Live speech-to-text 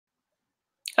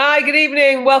Hi, good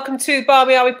evening. Welcome to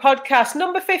Barmy podcast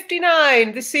number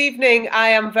 59. This evening, I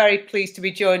am very pleased to be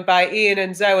joined by Iain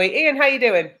and Zoe. Iain, how are you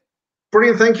doing?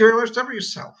 Brilliant. Thank you very much. Deborah,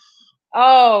 yourself?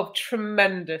 Oh,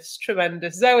 tremendous,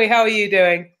 tremendous. Zoe, how are you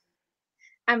doing?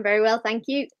 I'm very well, thank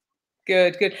you.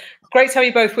 Good, good. Great to have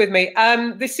you both with me.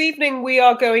 This evening, we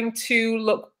are going to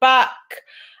look back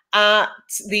at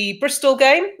the Bristol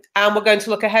game, and we're going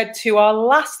to look ahead to our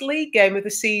last league game of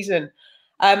the season.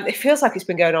 It feels like it's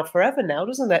been going on forever now,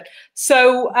 doesn't it?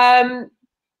 So,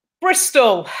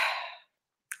 Bristol,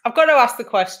 I've got to ask the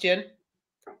question,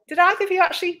 did either of you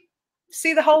actually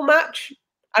see the whole match?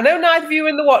 I know neither of you were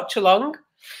in the watch-along,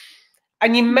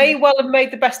 and you may well have made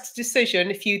the best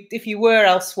decision if you were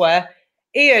elsewhere.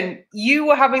 Iain, you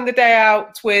were having the day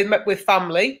out with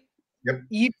family. Yep.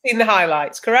 You've seen the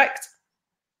highlights, correct?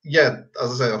 Yeah,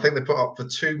 as I say, I think they put up for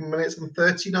 2 minutes and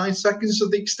 39 seconds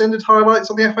of the extended highlights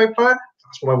on the FA Player.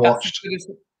 That's what I watched.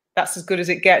 That's as good as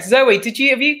it gets. Zoe,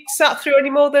 have you sat through any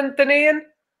more than Iain?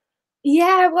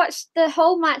 Yeah, I watched the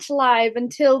whole match live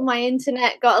until my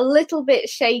internet got a little bit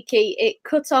shaky. It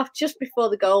cut off just before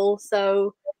the goal,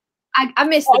 so I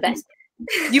missed the best.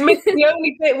 You missed the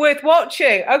only bit worth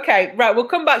watching. Okay, right, we'll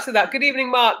come back to that. Good evening,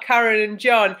 Mark, Karen and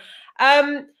John.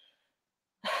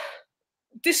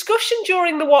 Discussion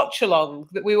during the watch-along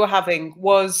that we were having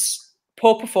was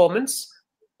poor performance.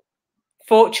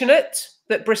 Fortunate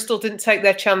that Bristol didn't take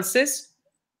their chances.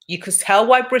 You could tell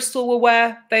why Bristol were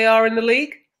where they are in the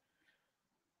league.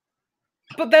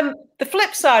 But then the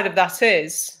flip side of that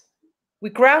is we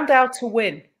ground out to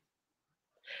win.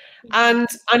 And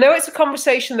I know it's a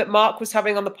conversation that Mark was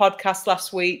having on the podcast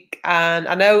last week. And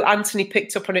I know Anthony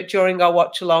picked up on it during our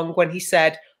watch-along when he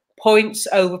said points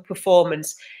over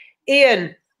performance.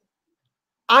 Iain,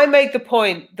 I made the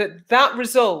point that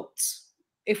result,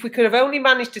 if we could have only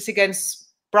managed it against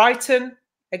Brighton,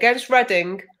 against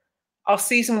Reading, our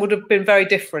season would have been very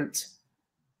different.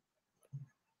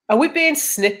 Are we being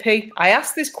snippy? I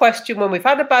asked this question when we've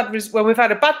had a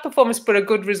bad performance but a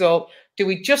good result. Do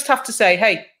we just have to say,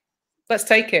 "Hey, let's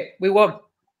take it. We won"?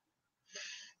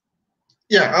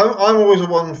 Yeah, I'm always a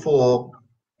one for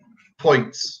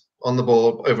points on the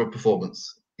board over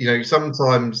performance.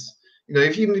 Sometimes,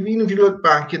 even if you look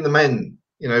back in the men,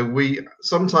 we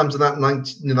sometimes in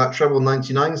that treble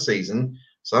 99 season,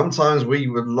 sometimes we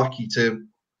were lucky to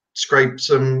scrape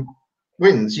some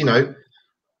wins.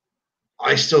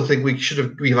 I still think we should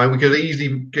have, we could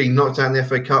easily be knocked out in the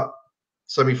FA Cup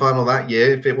semi-final that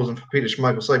year if it wasn't for Peter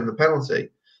Schmeichel saving the penalty.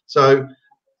 So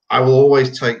I will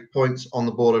always take points on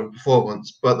the board of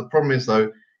performance. But the problem is,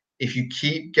 though, if you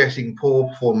keep getting poor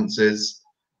performances,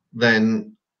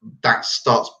 then that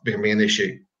starts becoming an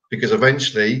issue because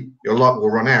eventually your luck will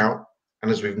run out.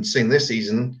 And as we've seen this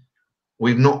season,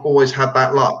 we've not always had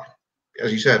that luck.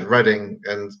 As you said, Reading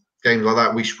and games like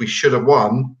that, we should have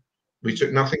won. We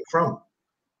took nothing from.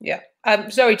 Yeah.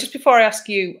 Zoe, just before I ask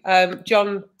you,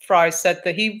 John Fry said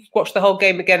that he watched the whole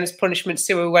game again as punishment,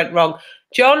 see where we went wrong.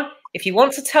 John, if you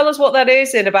want to tell us what that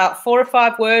is in about 4 or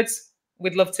 5 words,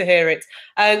 we'd love to hear it.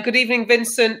 Good evening,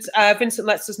 Vincent. Vincent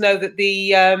lets us know that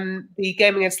the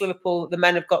game against Liverpool, the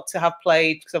men have got to have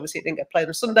played, because obviously it didn't get played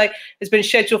on Sunday, has been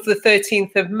scheduled for the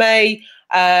 13th of May,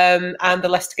 and the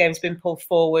Leicester game has been pulled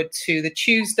forward to the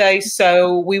Tuesday.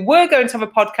 So we were going to have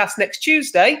a podcast next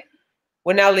Tuesday.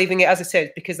 We're now leaving it as it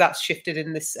is because that's shifted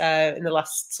in this in the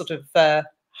last sort of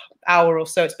hour or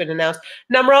so. It's been announced.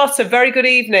 Namrata, very good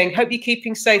evening. Hope you're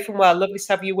keeping safe and well. Lovely to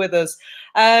have you with us.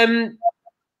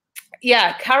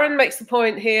 Yeah, Karen makes the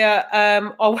point here.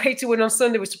 Our way to win on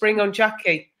Sunday was to bring on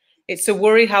Jackie. It's a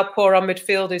worry how poor our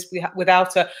midfield is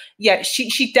without her. Yeah,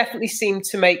 she definitely seemed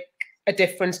to make a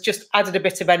difference. Just added a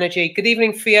bit of energy. Good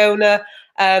evening, Fiona.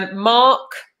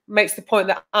 Mark makes the point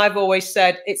that I've always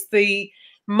said. It's the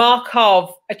mark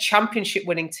of a championship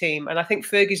winning team. And I think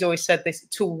Fergie's always said this,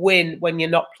 to win when you're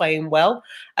not playing well.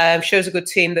 Shows a good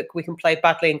team that we can play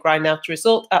badly and grind out a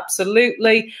result.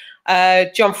 Absolutely.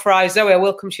 John Fry, Zoe, I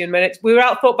will come to you in a minute. We were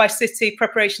outthought by City.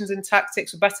 Preparations and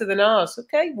tactics were better than ours.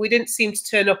 Okay. We didn't seem to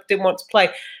turn up, didn't want to play.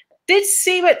 Did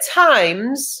seem at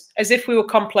times as if we were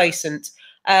complacent.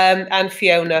 And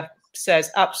Fiona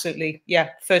says, absolutely. Yeah.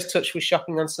 First touch was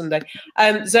shocking on Sunday.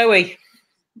 Zoe,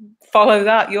 follow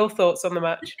that. Your thoughts on the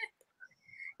match?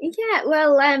 Yeah,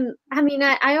 well, I mean,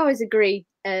 I always agree.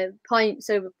 Points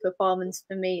over performance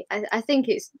for me. I think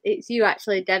it's you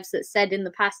actually, Debs, that said in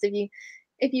the past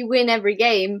if you win every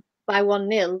game by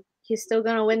 1-0, you're still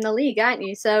going to win the league, aren't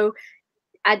you? So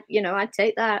I'd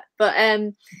take that. But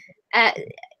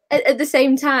at the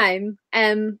same time,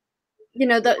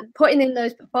 putting in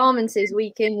those performances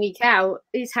week in, week out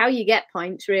is how you get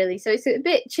points, really. So it's a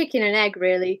bit chicken and egg,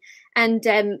 really. And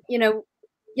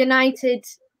United,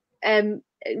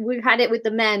 we've had it with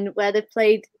the men where they've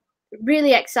played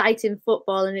really exciting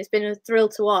football and it's been a thrill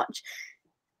to watch.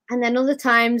 And then other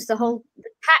times the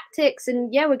tactics,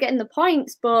 and yeah, we're getting the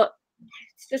points, but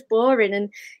it's just boring. And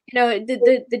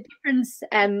the difference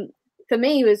for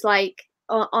me was like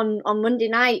on Monday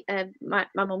night. My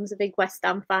mum's a big West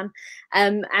Ham fan,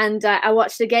 and I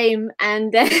watched the game,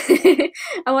 and I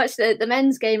watched the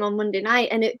men's game on Monday night,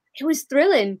 and it was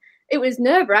thrilling. It was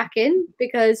nerve-wracking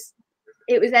because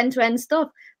it was end-to-end stuff,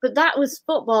 but that was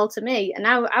football to me. And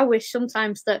I wish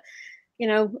sometimes that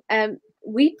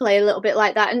we play a little bit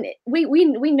like that, and we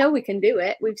know we can do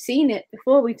it. We've seen it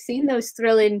before. We've seen those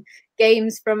thrilling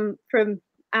games from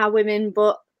our women,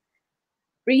 but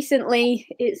recently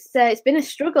it's been a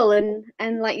struggle,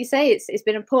 and like you say, it's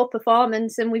been a poor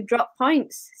performance, and we've dropped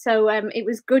points. So it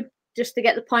was good just to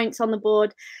get the points on the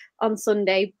board on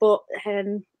Sunday, but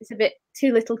it's a bit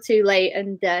too little, too late.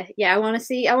 And I want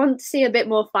to see a bit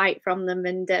more fight from them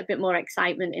and a bit more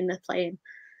excitement in the playing.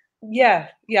 Yeah,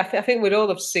 I think we'd all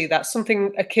love to see that.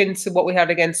 Something akin to what we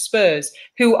had against Spurs,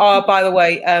 who are, by the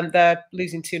way, they're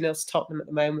losing 2-0 to Tottenham at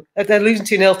the moment. They're losing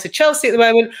 2-0 to Chelsea at the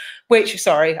moment, which,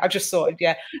 sorry, I just sorted,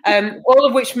 yeah. All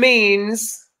of which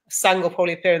means, Sang will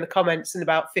probably appear in the comments in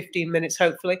about 15 minutes,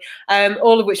 hopefully.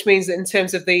 All of which means that in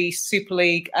terms of the Super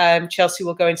League, Chelsea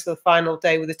will go into the final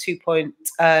day with a 2-point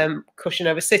cushion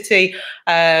over City.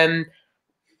 Yeah.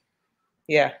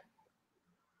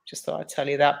 Just thought I'd tell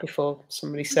you that before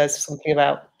somebody says something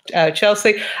about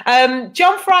Chelsea.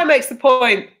 John Fry makes the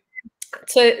point,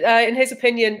 in his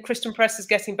opinion, Kristen Press is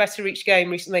getting better each game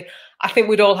recently. I think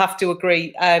we'd all have to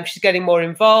agree. She's getting more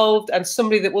involved, and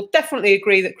somebody that will definitely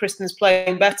agree that Kristen's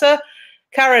playing better.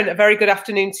 Karen, a very good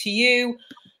afternoon to you.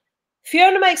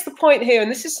 Fiona makes the point here, and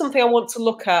this is something I want to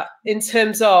look at in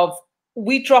terms of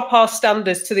we drop our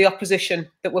standards to the opposition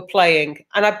that we're playing.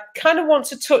 And I kind of want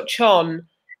to touch on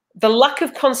the lack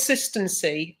of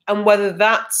consistency and whether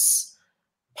that's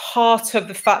part of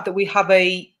the fact that we have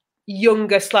a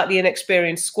younger, slightly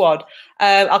inexperienced squad.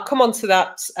 I'll come on to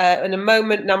that in a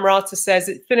moment. Namrata says,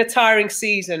 it's been a tiring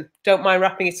season. Don't mind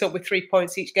wrapping it up with 3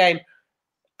 points each game.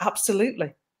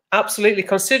 Absolutely. Absolutely.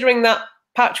 Considering that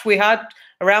patch we had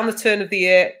around the turn of the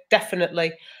year,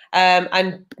 definitely.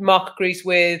 And Mark agrees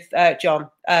with John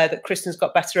that Kristen's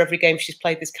got better every game she's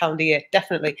played this calendar year.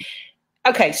 Definitely.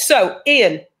 Okay, so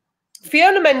Ian,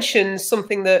 Fiona mentions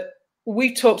something that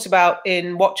we talked about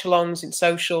in watch-alongs, in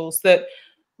socials, that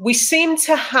we seem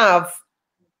to have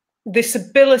this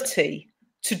ability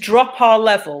to drop our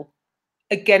level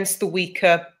against the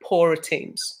weaker, poorer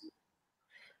teams.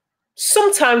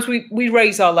 Sometimes we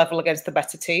raise our level against the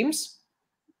better teams.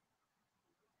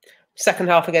 Second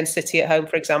half against City at home,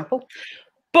 for example.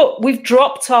 But we've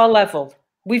dropped our level.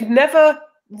 We've never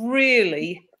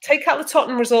really, take out the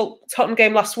Tottenham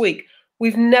game last week,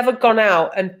 we've never gone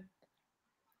out and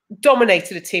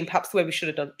dominated a team perhaps the way we should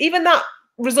have done. Even that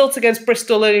result against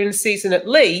Bristol earlier in the season at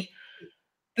Lee,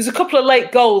 there's a couple of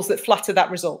late goals that flatter that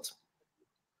result,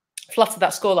 flatter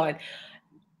that scoreline.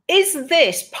 Is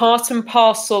this part and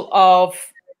parcel of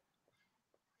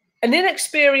an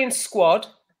inexperienced squad,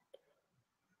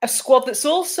 a squad that's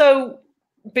also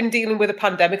been dealing with a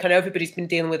pandemic? I know everybody's been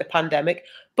dealing with a pandemic,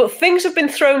 but things have been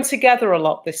thrown together a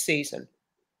lot this season.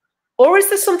 Or is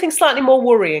there something slightly more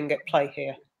worrying at play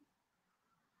here?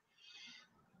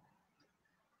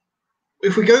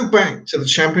 If we go back to the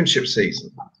championship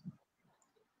season,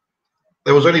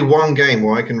 there was only one game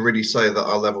where I can really say that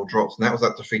our level dropped, and that was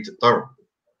that defeat at Durham.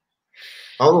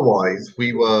 Otherwise,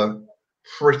 we were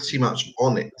pretty much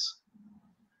on it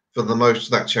for the most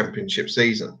of that championship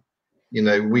season. You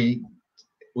know, we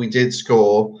did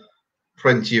score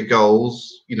plenty of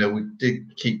goals. You know, we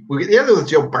did keep. There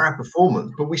was a bad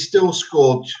performance, but we still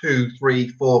scored 2, 3,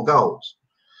 4 goals.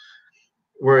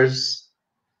 Whereas,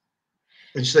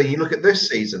 so you look at this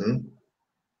season.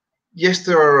 Yes,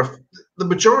 there are the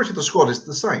majority of the squad is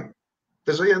the same.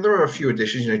 There are a few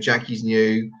additions. You know, Jackie's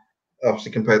new,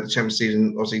 obviously compared to the Champions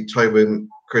season. Obviously, Tobin,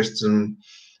 Kristen,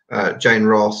 Jane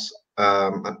Ross,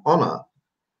 and Honor.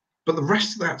 But the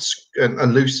rest of that,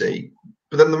 and Lucy.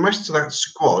 But then the rest of that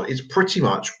squad is pretty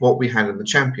much what we had in the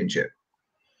Championship.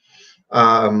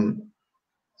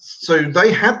 So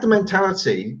they had the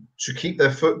mentality to keep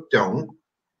their foot down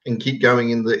and keep going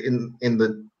in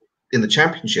the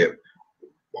Championship.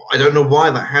 I don't know why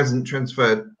that hasn't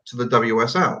transferred to the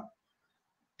WSL.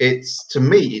 To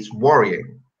me, it's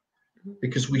worrying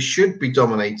because we should be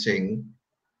dominating.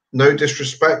 No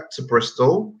disrespect to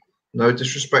Bristol, no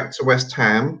disrespect to West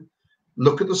Ham.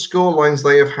 Look at the score lines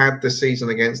they have had this season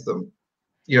against them.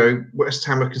 You know, West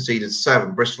Ham have conceded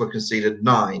 7, Bristol have conceded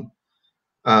 9.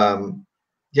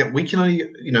 Yeah, we can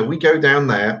only, we go down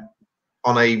there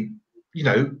on a,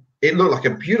 it looked like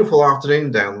a beautiful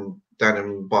afternoon down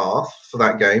in Bath for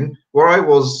that game, where I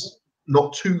was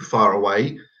not too far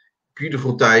away.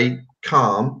 Beautiful day,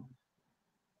 calm.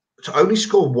 To only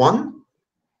score one,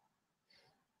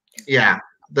 yeah,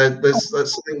 there's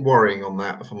something worrying on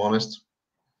that, if I'm honest.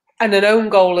 And an own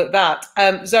goal at that.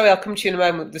 Zoe, I'll come to you in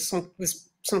a moment. There's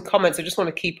some comments I just want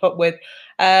to keep up with.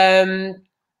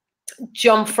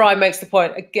 John Fry makes the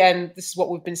point, again, this is what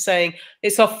we've been saying.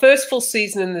 It's our first full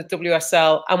season in the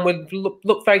WSL, and we've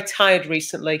looked very tired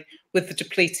recently with the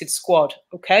depleted squad.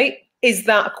 Okay. Is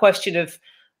that a question of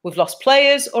we've lost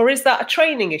players, or is that a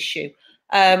training issue?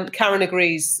 Karen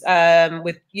agrees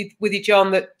with you,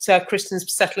 John, that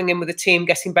Kristen's settling in with the team,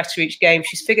 getting better each game.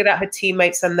 She's figured out her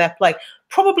teammates and their play.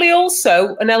 Probably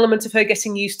also an element of her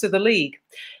getting used to the league.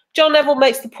 John Neville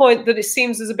makes the point that it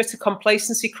seems there's a bit of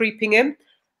complacency creeping in.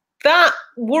 That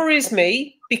worries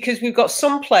me because we've got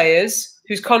some players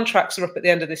whose contracts are up at the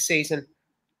end of this season.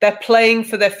 They're playing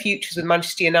for their futures with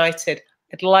Manchester United.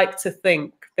 I'd like to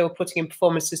think they were putting in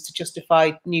performances to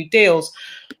justify new deals.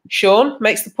 Sean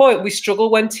makes the point. We struggle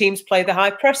when teams play the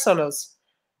high press on us.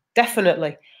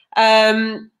 Definitely.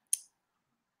 Yeah.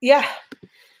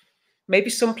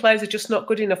 Maybe some players are just not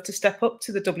good enough to step up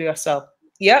to the WSL.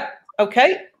 Yeah.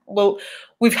 Okay. Well,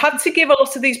 we've had to give a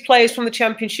lot of these players from the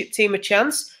Championship team a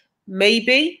chance.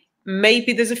 Maybe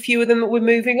there's a few of them that we're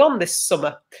moving on this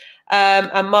summer.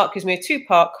 And Mark gives me a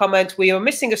two-part comment. We are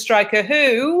missing a striker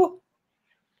who,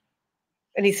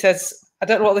 and he says, I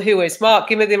don't know what the who is. Mark,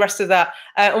 give me the rest of that.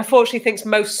 Unfortunately, thinks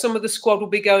some of the squad will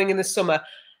be going in the summer.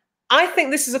 I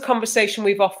think this is a conversation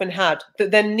we've often had,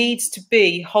 that there needs to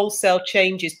be wholesale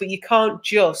changes, but you can't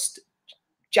just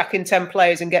jack in 10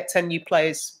 players and get 10 new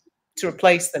players to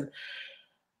replace them.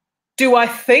 Do I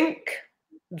think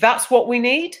that's what we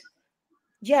need?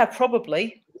 Yeah,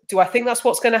 probably. Do I think that's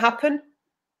what's going to happen?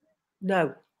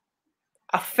 No.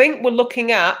 I think we're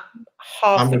looking at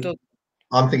half a dozen.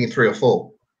 I'm thinking 3 or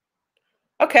 4.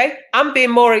 Okay, I'm being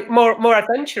more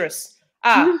adventurous.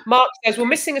 Mark says we're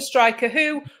missing a striker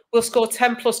who will score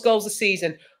 10 plus goals a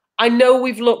season. I know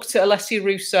we've looked at Alessia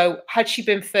Russo. Had she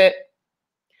been fit?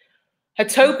 Had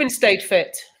Tobin stayed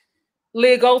fit?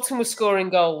 Leah Galton was scoring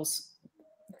goals.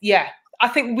 Yeah, I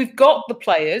think we've got the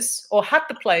players, or had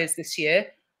the players this year.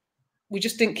 We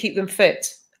just didn't keep them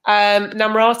fit.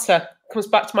 Namrata comes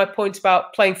back to my point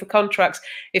about playing for contracts.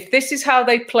 If this is how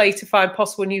they play to find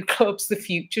possible new clubs, the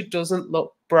future doesn't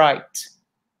look bright.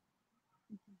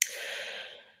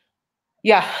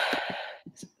 Yeah.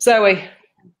 Zoe,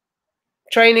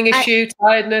 training issue,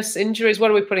 tiredness, injuries,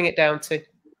 what are we putting it down to?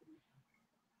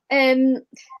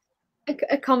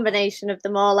 A combination of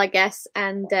them all, I guess.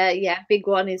 And big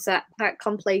one is that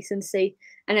complacency.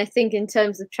 And I think in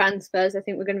terms of transfers, I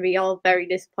think we're going to be all very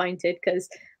disappointed, because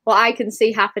what I can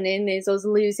see happening is us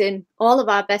losing all of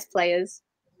our best players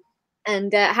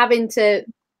and having to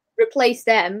replace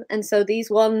them. And so these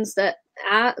ones that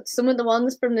are some of the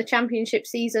ones from the Championship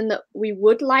season that we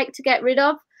would like to get rid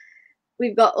of,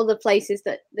 we've got other places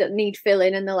that need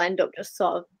filling, and they'll end up just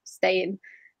sort of staying.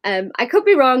 I could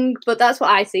be wrong, but that's what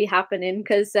I see happening,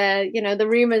 because the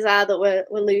rumours are that we're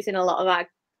losing a lot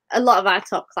of our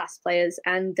top class players,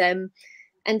 and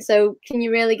so can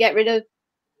you really get rid of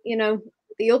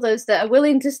the others that are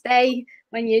willing to stay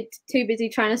when you're too busy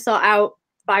trying to sort out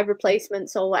 5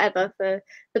 replacements or whatever for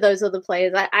those other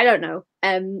players? I don't know.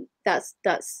 That's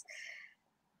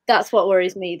what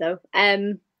worries me though.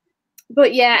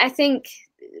 But yeah, I think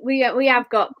we have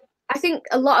got. I think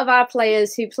a lot of our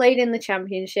players who played in the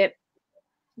Championship,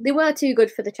 they were too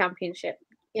good for the Championship.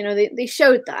 They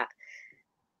showed that.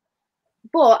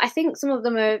 But I think some of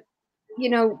them are, we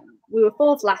were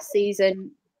 4th last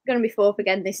season, going to be 4th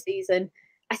again this season.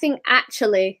 I think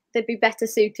actually they'd be better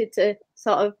suited to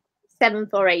sort of 7th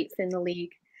or 8th in the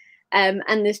league. And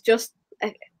there's just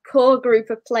a core group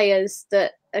of players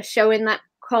that are showing that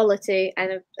quality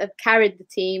and have carried the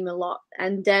team a lot.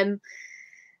 And,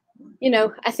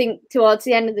 I think towards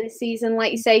the end of the season,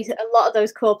 like you say, a lot of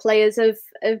those core players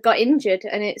have got injured,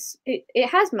 and it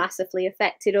has massively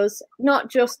affected us, not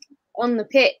just on the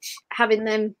pitch, having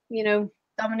them,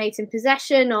 dominating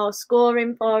possession or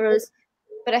scoring for us,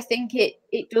 but I think it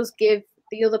does give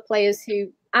the other players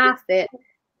who are fit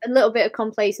a little bit of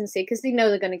complacency, because they know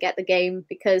they're going to get the game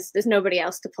because there's nobody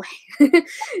else to play.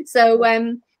 So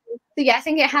yeah, I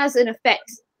think it has an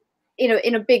effect,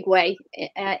 in a big way,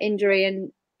 injury.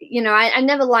 And I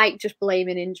never like just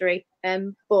blaming injury,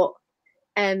 but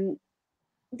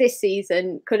this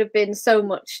season could have been so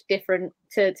much different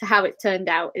to how it turned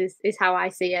out, is how I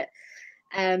see it.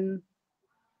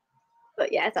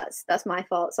 But yeah, that's my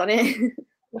thoughts on it.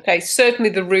 Okay, certainly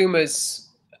the rumours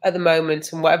at the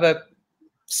moment, and whatever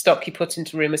stock you put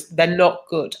into rumours, they're not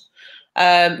good.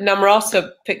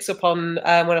 Namrata picks up on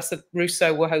when I said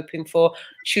Russo we're hoping for.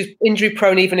 She was injury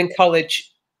prone even in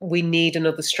college. We need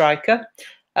another striker.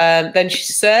 Then she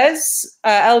says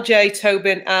LJ,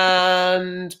 Tobin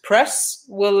and Press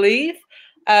will leave.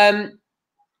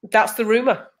 That's the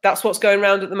rumour. That's what's going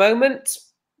around at the moment.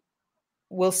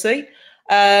 We'll see.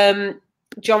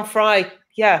 John Fry,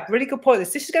 yeah, really good point.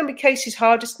 This is going to be Casey's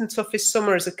hardest and toughest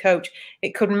summer as a coach.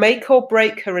 It could make or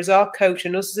break her as our coach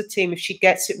and us as a team if she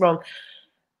gets it wrong.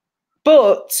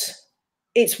 But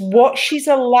it's what she's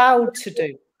allowed to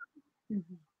do.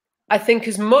 Mm-hmm. I think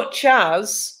as much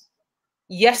as,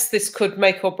 yes, this could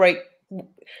make or break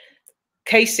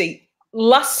Casey.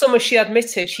 Last summer, she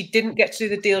admitted she didn't get to do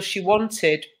the deal she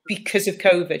wanted because of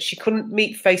COVID. She couldn't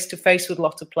meet face-to-face with a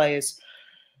lot of players.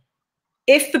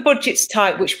 If the budget's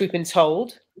tight, which we've been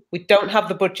told, we don't have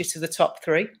the budget of the top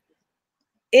three.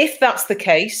 If that's the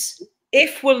case,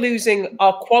 if we're losing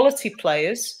our quality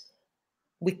players,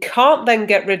 we can't then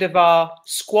get rid of our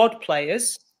squad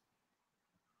players.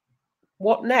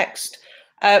 What next?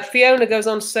 Fiona goes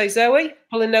on to say, Zoe,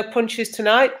 pulling no punches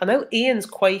tonight. I know Iain's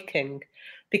quaking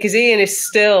because Iain is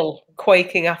still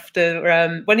quaking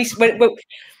after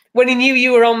when he knew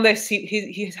you were on this.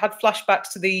 He had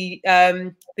flashbacks to the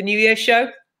New Year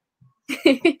show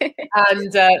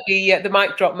and the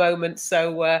mic drop moment.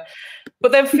 So,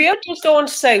 but then Fiona just go on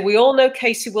to say, we all know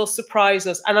Casey will surprise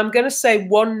us, and I'm going to say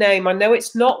one name. I know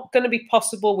it's not going to be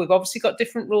possible. We've obviously got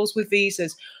different rules with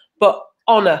visas, but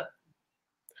Honor.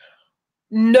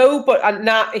 No, but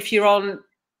Nat, if you're on,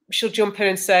 she'll jump in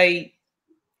and say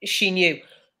she knew.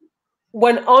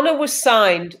 When Honor was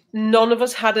signed, none of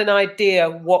us had an idea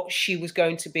what she was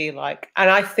going to be like. And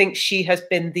I think she has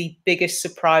been the biggest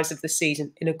surprise of the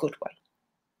season in a good way.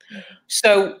 Mm-hmm.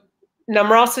 So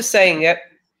Namrata's saying it,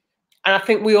 and I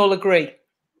think we all agree.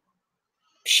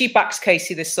 She backs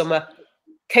Casey this summer.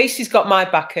 Casey's got my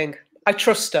backing. I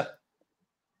trust her.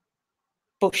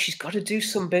 But she's got to do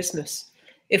some business.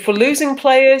 If we're losing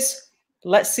players,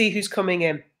 let's see who's coming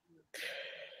in.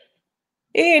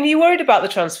 Iain, are you worried about the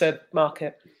transfer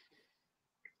market?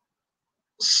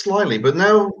 Slightly, but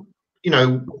now,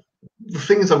 the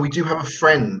thing is that we do have a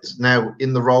friend now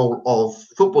in the role of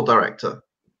football director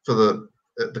for the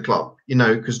club,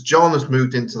 because John has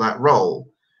moved into that role,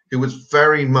 who was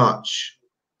very much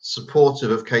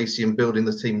supportive of Casey and building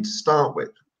the team to start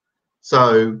with.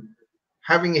 So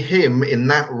having him in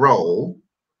that role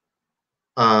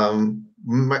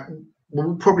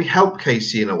will probably help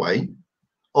Casey in a way.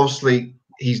 Obviously,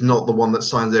 he's not the one that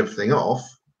signs everything off,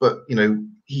 but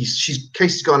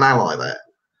Casey's got an ally there.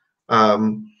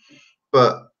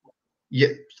 But yeah,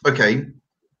 okay.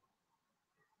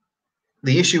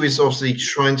 The issue is obviously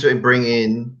trying to bring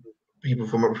in people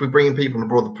from. If we bring in people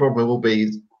abroad, the problem will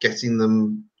be getting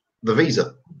them the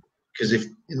visa, because if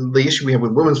the issue we have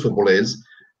with women's football is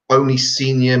only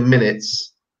senior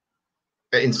minutes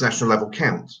at international level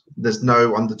count. There's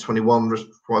no under 21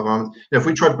 requirement. If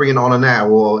we tried bringing Honor now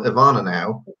or Ivana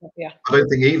now, yeah, I don't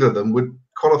think either of them would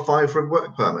qualify for a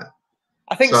work permit.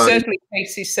 I think certainly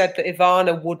Casey said that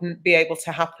Ivana wouldn't be able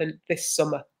to happen this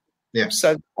summer. Yeah.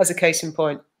 So as a case in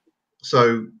point.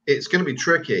 So it's going to be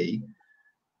tricky.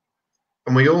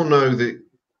 And we all know that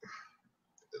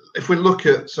if we look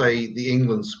at, say, the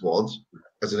England squad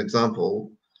as an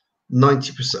example,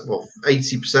 90%, well,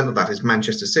 80% of that is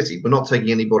Manchester City. We're not taking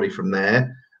anybody from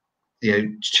there.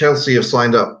 Chelsea have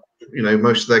signed up,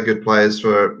 most of their good players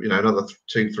for, another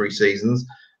 2-3 seasons.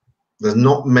 There's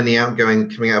not many outgoing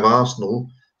coming out of Arsenal.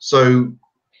 So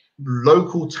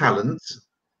local talent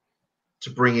to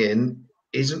bring in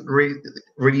isn't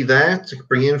really there to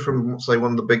bring in from, say,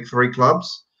 one of the big three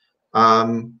clubs.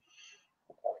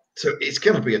 So it's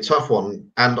going to be a tough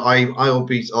one, and I'll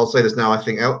say this now. I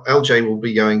think LJ will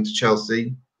be going to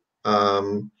Chelsea.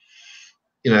 I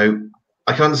can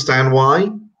understand why.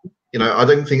 I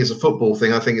don't think it's a football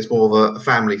thing. I think it's more of a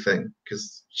family thing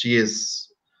because she is.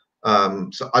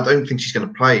 So I don't think she's going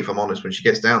to play, if I'm honest, when she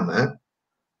gets down there.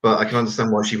 But I can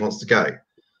understand why she wants to go.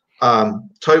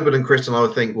 Tobin and Kristen, I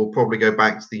would think, will probably go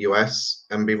back to the US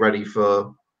and be ready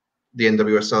for the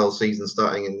NWSL season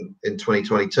starting in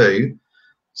 2022.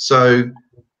 So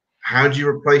how do you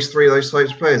replace three of those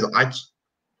types of players?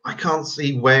 I can't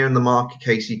see where in the market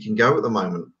Casey can go at the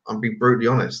moment. I'll be brutally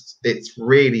honest. It's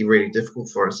really, really difficult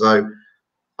for her. So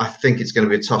I think it's going to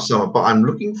be a tough summer, but I'm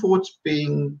looking forward to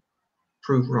being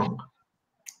proved wrong.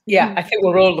 Yeah, I think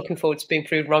we're all looking forward to being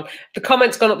proved wrong. The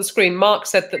comment's gone up the screen. Mark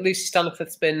said that Lucy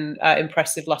Staniford's been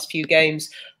impressive last few games.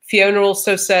 Fiona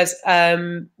also says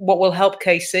what will help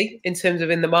Casey in terms of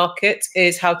in the market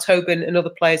is how Tobin and other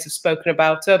players have spoken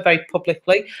about her very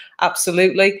publicly.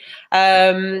 Absolutely.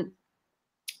 Namrata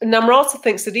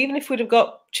thinks that even if we'd have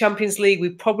got Champions League, we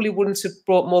probably wouldn't have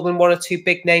brought more than 1 or 2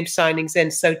 big name signings in.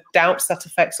 So doubts that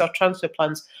affects our transfer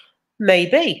plans.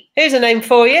 Maybe. Here's a name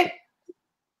for you.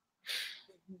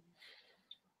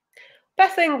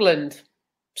 Beth England,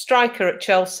 striker at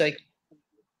Chelsea.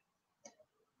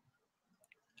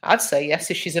 I'd say yes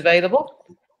if she's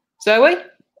available. Zoe?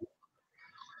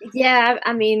 Yeah,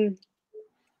 I mean,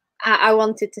 I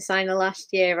wanted to sign her last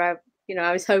year.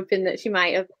 I was hoping that she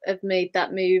might have made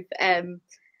that move.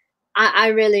 I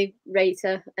really rate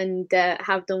her and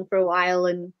have done for a while.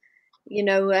 And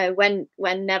when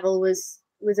Neville was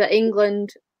at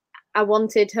England, I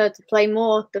wanted her to play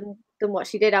more than what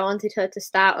she did. I wanted her to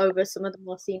start over some of the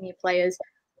more senior players.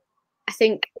 I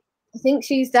think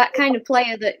she's that kind of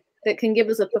player that can give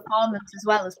us a performance as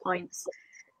well as points.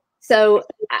 So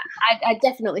I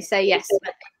definitely say yes.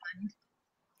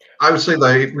 I would say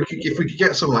though, if we could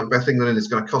get someone like Beth England in, it's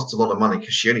going to cost a lot of money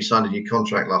because she only signed a new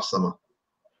contract last summer.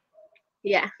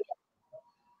 Yeah.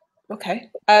 Okay.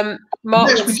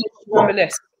 Mark,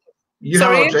 reminisce. You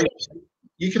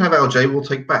can have LJ. We'll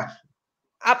take Beth.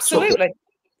 Absolutely.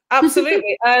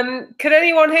 Absolutely. Can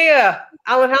anyone here?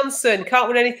 Alan Hansen can't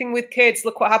win anything with kids.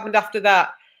 Look what happened after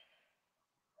that.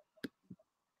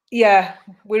 Yeah,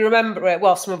 we remember it.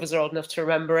 Well, some of us are old enough to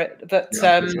remember it, but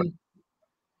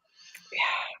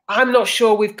I'm not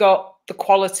sure we've got the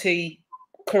quality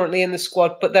currently in the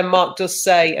squad. But then Mark does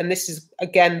say, and this is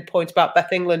again the point about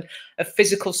Beth England, a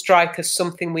physical striker is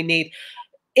something we need.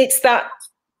 It's that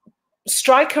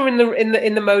striker in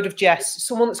the mode of Jess,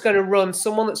 someone that's going to run,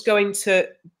 someone that's going to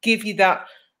give you that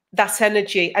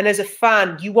energy. And as a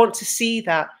fan, you want to see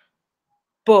that,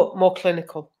 but more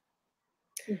clinical.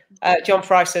 John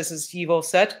Fry says, as you've all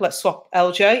said, let's swap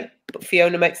LJ. But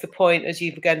Fiona makes the point, as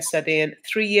you've again said, Ian,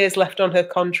 3 years left on her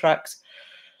contract.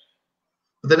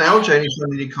 But then LJ only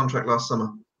signed a new contract last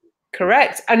summer.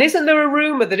 Correct. And isn't there a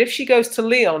rumour that if she goes to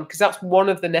Lyon, because that's one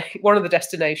of the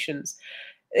destinations,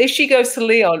 if she goes to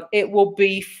Lyon, it will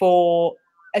be for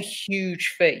a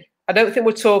huge fee. I don't think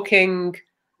we're talking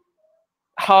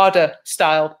harder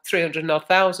style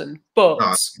 300,000, but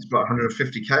no, it's about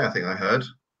 150k, I think I heard.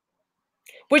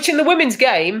 Which in the women's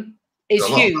game is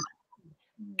huge.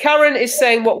 Karen is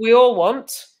saying what we all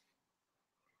want.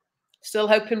 Still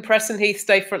hoping Press and Heath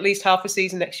stay for at least half a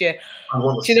season next year.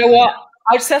 Do you know what?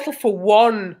 I'd settle for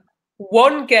one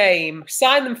game,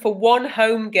 sign them for one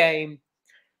home game,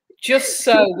 just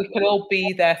so we can all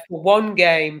be there for one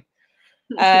game.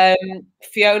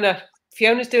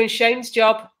 Fiona's doing Shane's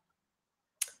job.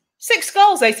 6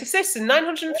 goals, 8 assists in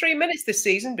 903 minutes this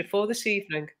season before this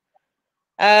evening.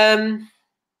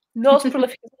 Not as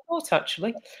prolific as I thought,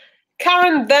 actually.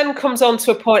 Karen then comes on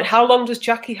to a point. How long does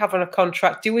Jackie have on a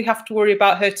contract? Do we have to worry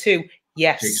about her too?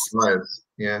 Yes. She expires.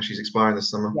 Yeah, she's expiring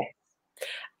this summer. Yes.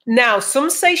 Now, some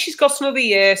say she's got another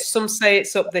year. Some say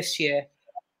it's up this year.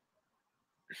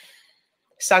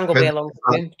 Sang will be along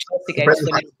soon.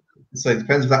 So it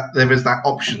depends if there is that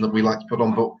option that we like to put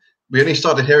on, but we only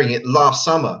started hearing it last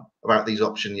summer about these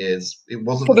option years. It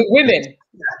wasn't for the women.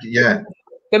 Yeah.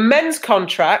 The men's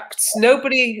contracts, no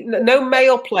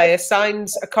male player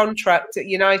signs a contract at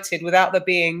United without there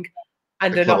being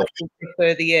an option for a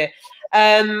further year.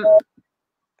 I'd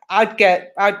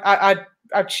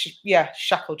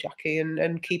shackle Jackie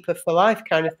and keep her for life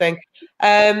kind of thing.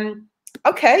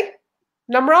 Okay.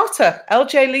 Namrata,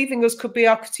 LJ leaving us could be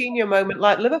our Coutinho moment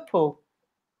like Liverpool.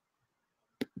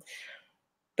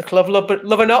 The club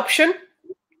love an option.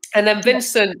 And then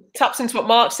Vincent taps into what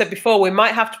Mark said before. We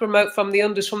might have to promote from the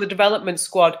unders, from the development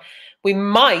squad. We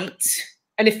might.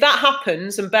 And if that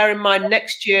happens, and bear in mind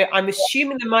next year, I'm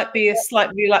assuming there might be a slight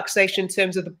relaxation in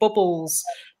terms of the bubbles,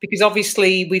 because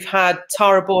obviously we've had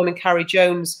Tara Bourne and Carrie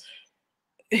Jones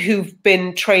who've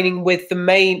been training with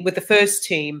the first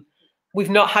team. We've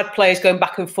not had players going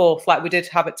back and forth like we did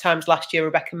have at times last year.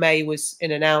 Rebecca May was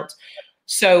in and out.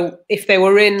 So if they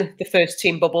were in the first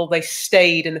team bubble, they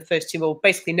stayed in the first team bubble.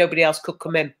 Basically, nobody else could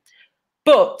come in.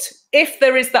 But if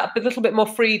there is that a little bit more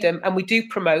freedom and we do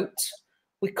promote,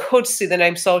 we could see the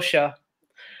name Solskjaer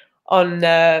on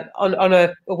a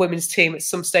women's team at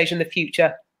some stage in the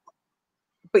future.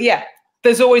 But yeah,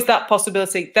 there's always that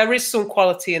possibility. There is some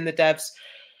quality in the devs.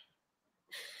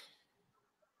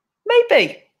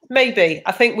 Maybe.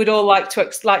 I think we'd all like to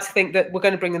think that we're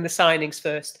going to bring in the signings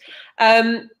first.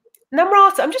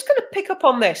 Namrata, I'm just going to pick up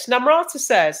on this. Namrata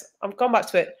says, I've gone back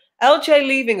to it, LJ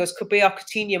leaving us could be our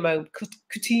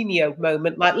Coutinho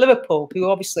moment, like Liverpool, who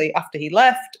obviously, after he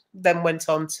left, then went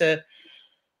on to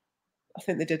I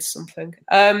think they did something.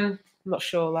 I'm not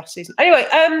sure last season. Anyway,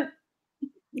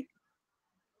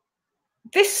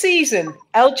 this season,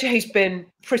 LJ's been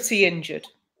pretty injured.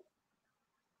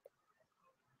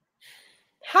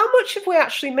 How much have we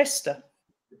actually missed her?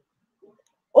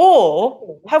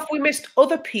 Or have we missed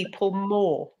other people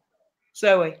more?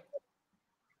 Zoe?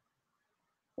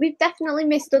 We've definitely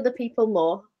missed other people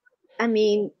more. I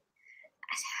mean,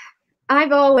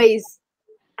 LJ's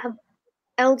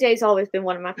always been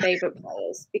one of my favourite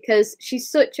players because she's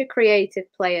such a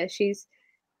creative player. She's,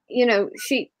 you know,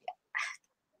 she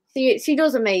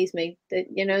does amaze me.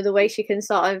 You know, the way she can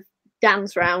sort of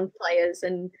dance around players,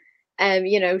 and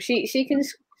you know, she can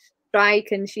strike,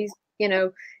 and she's, you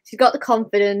know, she's got the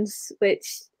confidence,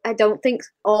 which I don't think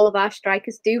all of our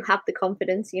strikers do have the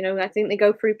confidence. You know, I think they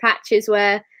go through patches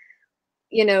where,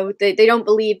 you know, they don't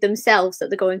believe themselves that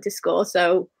they're going to score.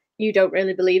 So you don't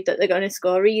really believe that they're going to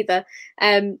score either.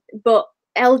 But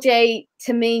LJ,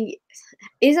 to me,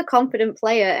 is a confident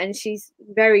player, and she's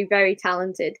very, very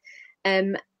talented.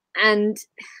 And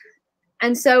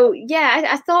so, yeah,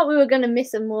 I thought we were going to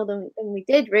miss her more than we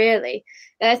did, really.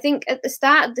 I think at the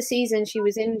start of the season, she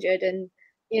was injured, and,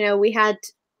 you know, we had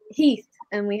Heath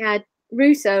and we had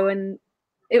Russo, and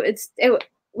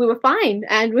we were fine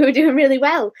and we were doing really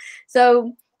well.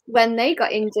 So when they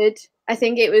got injured, I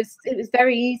think it was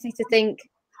very easy to think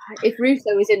if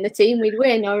Russo was in the team, we'd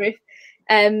win, or if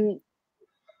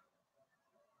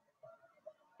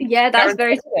yeah, that's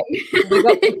very true. We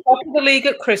got the top of the league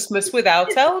at Christmas without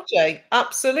LJ.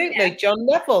 Absolutely. Yeah. John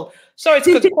Neville. Sorry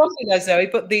to cut across you there, Zoe,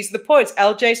 but these are the points.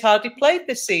 LJ's hardly played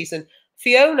this season.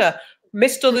 Fiona,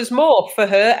 missed others more. For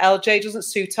her, LJ doesn't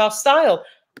suit our style.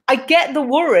 I get the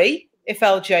worry if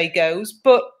LJ goes,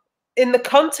 but in the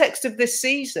context of this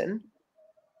season,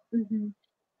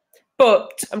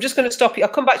 but I'm just going to stop you. I'll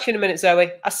come back to you in a minute,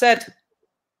 Zoe. I said,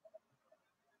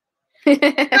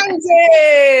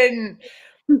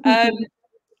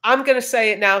 I'm going to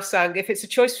say it now, Sang. If it's a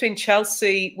choice between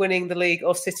Chelsea winning the league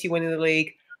or City winning the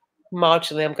league,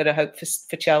 marginally, I'm going to hope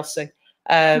for Chelsea.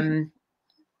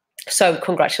 So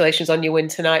congratulations on your win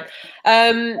tonight.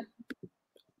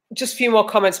 Just a few more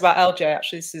comments about LJ.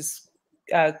 Actually, this is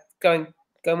going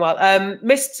well.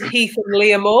 Missed Heath and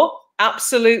Leah more,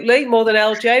 absolutely, more than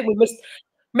LJ. We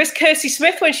missed Kirsty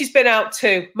Smith when she's been out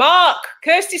too. Mark,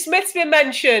 Kirsty Smith's been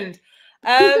mentioned.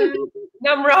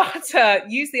 Namrata,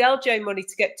 use the LJ money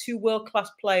to get 2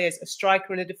 world-class players, a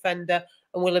striker and a defender,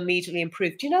 and will immediately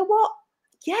improve. Do you know what?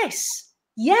 Yes,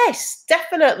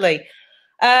 definitely.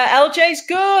 LJ's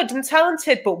good and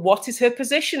talented, but what is her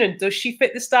position, and does she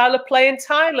fit the style of play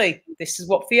entirely? This is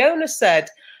what Fiona said.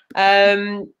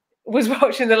 Was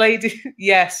watching the lady.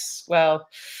 Yes, well,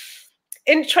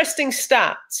 interesting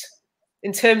stat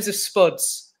in terms of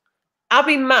spuds.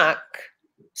 Abby Mack,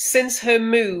 since her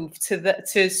move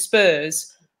to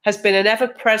Spurs, has been an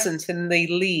ever-present in the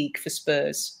league for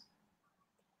Spurs.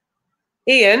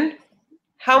 Iain,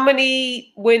 how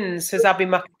many wins has Abby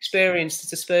Mack experienced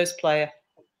as a Spurs player?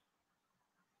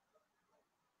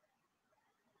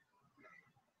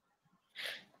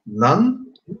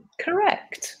 None.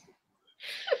 Correct.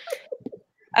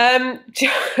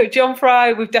 John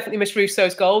Fry, we've definitely missed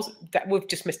Russo's goals. We've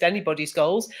just missed anybody's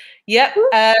goals. Yep.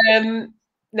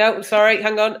 No, sorry,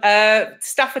 hang on.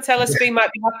 Stafford Telesby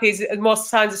might be happy as more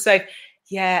signs are safe.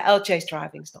 Yeah, LJ's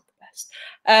driving's not the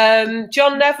best.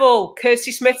 John Neville,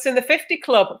 Kirsty Smith's in the 50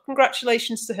 club.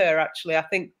 Congratulations to her, actually. I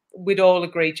think we'd all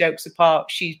agree, jokes apart,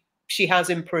 she has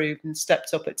improved and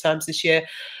stepped up at times this year.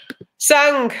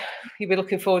 Sang, you'll be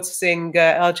looking forward to seeing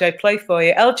LJ play for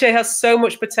you. LJ has so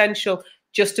much potential,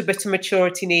 just a bit of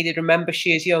maturity needed. Remember,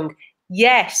 she is young.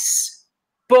 Yes,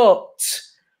 but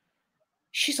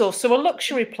she's also a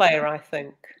luxury player, I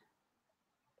think.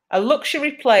 A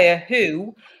luxury player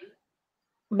who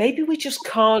maybe we just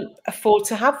can't afford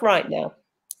to have right now.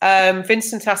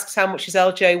 Vincent asks, how much is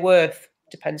LJ worth?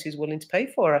 Depends who's willing to pay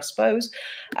for her, I suppose.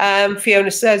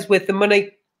 Fiona says, with the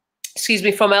money,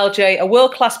 from LJ, a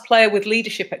world-class player with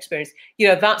leadership experience. You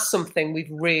know, that's something we've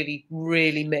really,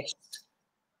 really missed.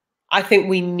 I think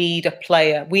we need a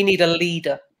player. We need a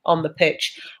leader on the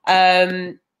pitch.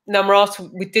 Namrata,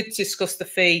 we did discuss the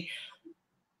fee.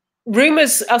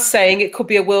 Rumours are saying it could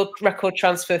be a world record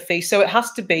transfer fee, so it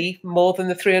has to be more than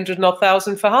the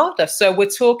 300,000 for Harder. So we're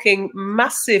talking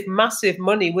massive, massive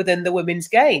money within the women's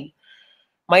game.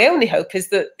 My only hope is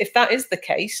that if that is the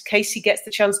case, Casey gets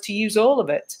the chance to use all of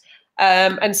it.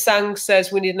 And Sang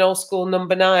says we need an old school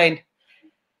number 9.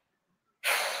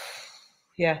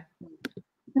 Yeah.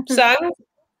 Sang?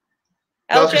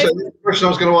 That's the question I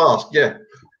was going to ask, yeah.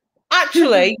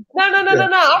 Actually, no.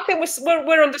 I think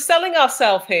we're underselling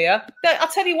ourselves here. I'll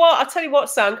tell you what,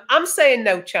 Sang. I'm saying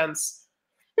no chance.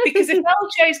 Because if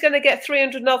LJ is going to get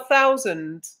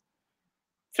 300,000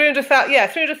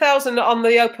 on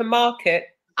the open market,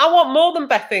 I want more than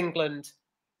Beth England.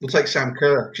 We'll take Sam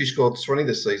Kerr. She scored 20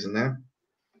 this season now.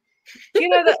 Do you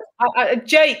know that,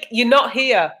 Jake, you're not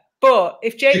here, but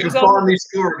if Jake was on... She can finally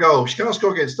score a goal. She cannot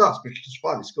score against us, but she can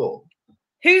finally score.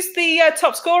 Who's the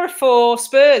top scorer for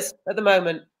Spurs at the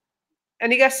moment?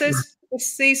 Any guesses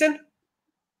this season?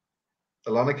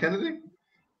 Alana Kennedy?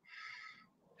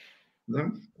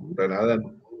 No, don't know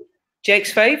then.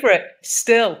 Jake's favourite,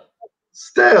 still.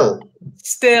 Oh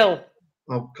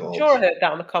God! Sure, I heard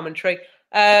that on the commentary.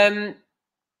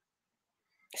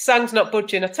 Sang's not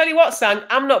budging. I tell you what, Sang,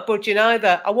 I'm not budging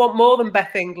either. I want more than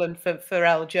Beth England for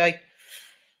LJ.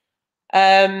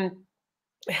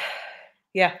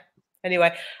 Yeah.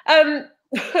 Anyway,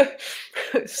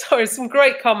 sorry, some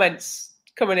great comments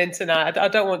coming in tonight. I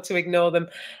don't want to ignore them.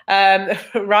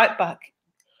 Right back.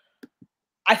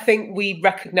 I think we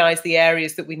recognise the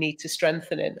areas that we need to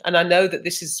strengthen in. And I know that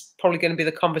this is probably going to be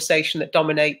the conversation that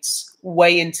dominates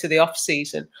way into the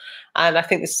off-season. And I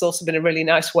think this has also been a really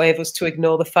nice way of us to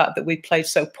ignore the fact that we played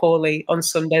so poorly on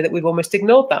Sunday that we've almost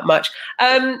ignored that match.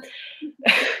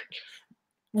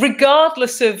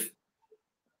 Regardless of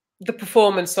the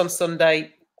performance on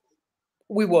Sunday,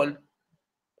 we won.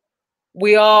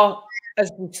 We are,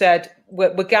 as we said,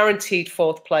 we're guaranteed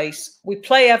 4th place. We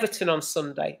play Everton on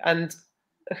Sunday. And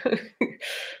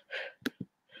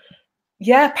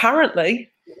yeah, apparently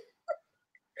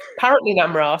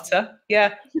Namrata.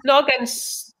 Yeah, not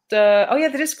against. Oh yeah,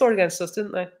 they did score against us,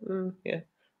 didn't they? Yeah,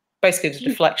 basically it was a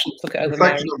deflection. Took it over.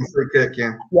 Deflection on the free kick.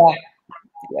 Yeah.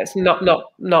 Yeah, it's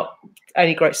not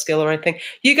any great skill or anything.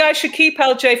 You guys should keep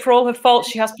LJ for all her faults.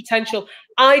 She has potential.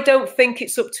 I don't think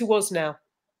it's up to us now.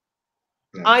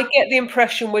 No. I get the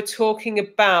impression we're talking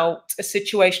about a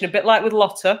situation a bit like with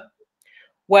Lotta,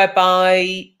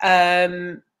 whereby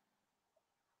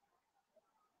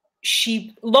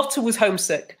Lotta was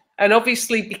homesick, and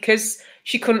obviously because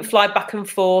she couldn't fly back and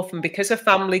forth, and because her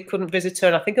family couldn't visit her,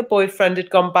 and I think her boyfriend had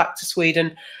gone back to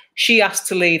Sweden, she asked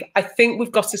to leave. I think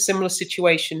we've got a similar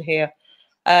situation here.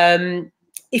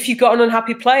 If you've got an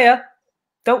unhappy player,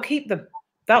 don't keep them.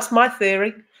 That's my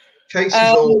theory. Casey's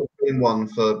always been one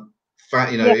for,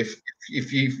 yeah.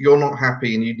 If you're not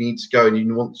happy and you need to go and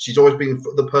you want, she's always been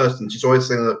the person. She's always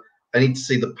saying that I need to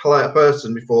see the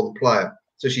person before the player.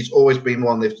 So she's always been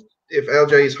one. If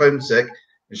LJ is homesick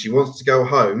and she wants to go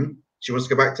home, she wants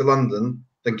to go back to London,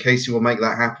 then Casey will make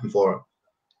that happen for her.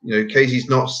 You know, Casey's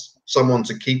not someone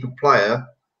to keep a player,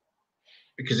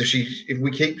 because if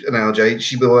we keep an LJ,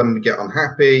 she will then get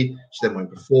unhappy. She then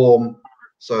won't perform.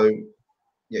 So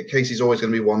yeah, Casey's always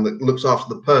going to be one that looks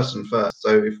after the person first.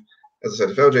 So as I said,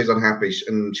 if LJ's unhappy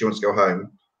and she wants to go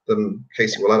home, then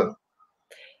Casey will let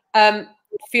her.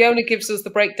 Fiona gives us the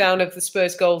breakdown of the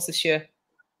Spurs goals this year.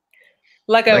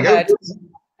 Lego Head,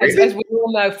 as we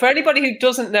all know. For anybody who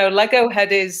doesn't know, Lego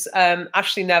Head is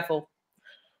Ashley Neville.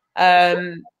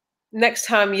 Next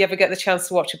time you ever get the chance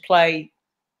to watch a play,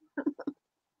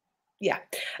 yeah.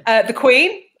 The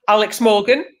Queen, Alex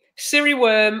Morgan, Siri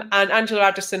Worm and Angela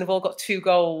Addison have all got 2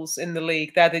 goals in the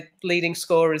league. They're the leading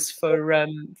scorers for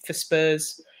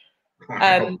Spurs.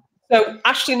 So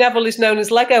Ashley Neville is known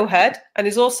as Lego Head and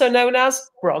is also known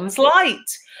as Bronze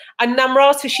Light. And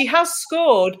Namrata, she has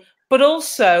scored, but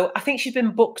also I think she's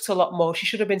been booked a lot more. She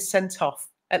should have been sent off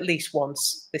at least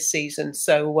once this season.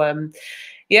 So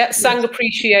yeah, Sang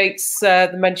appreciates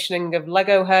the mentioning of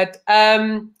Lego Head.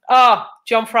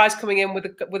 John Fry's coming in with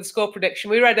a score prediction.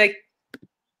 We ready?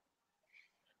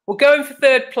 We're going for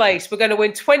 3rd place. We're going to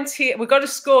win 20. We've got to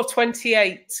score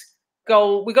 28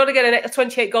 goal. We've got to get a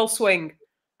 28 goal swing.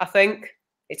 I think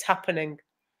it's happening.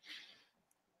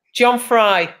 John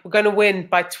Fry, we're going to win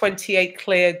by 28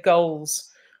 clear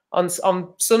goals on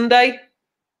Sunday.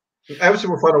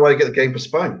 Everton will find a way to get the game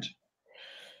postponed.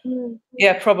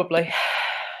 Yeah, probably.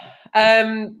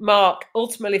 Mark,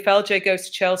 ultimately, if LJ goes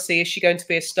to Chelsea, is she going to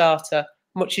be a starter?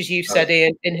 Much as you said,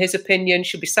 Ian, in his opinion,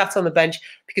 she'll be sat on the bench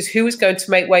because who is going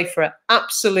to make way for her?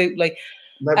 Absolutely.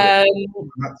 That's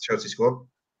Chelsea squad.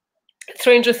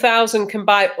 300,000 can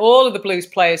buy all of the Blues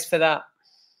players for that.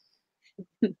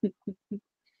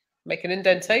 Make an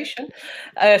indentation.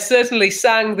 Certainly,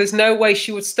 Sang, there's no way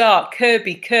she would start.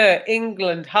 Kirby, Kerr,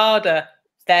 England, harder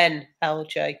than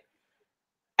LJ.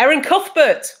 Erin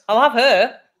Cuthbert, I'll have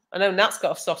her. I know Nat's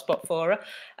got a soft spot for her.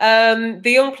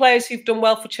 The young players who've done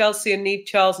well for Chelsea and Neve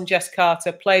Charles and Jess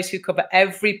Carter, players who cover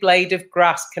every blade of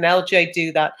grass. Can LJ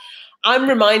do that? I'm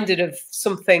reminded of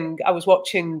something I was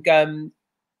watching.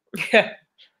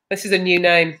 This is a new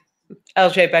name,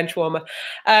 LJ Benchwarmer.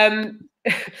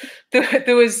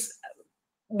 There was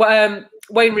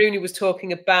Wayne Rooney was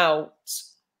talking about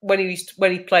when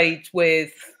he played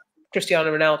with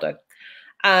Cristiano Ronaldo,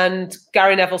 and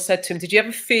Gary Neville said to him, "Did you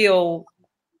ever feel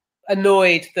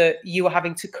annoyed that you were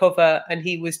having to cover and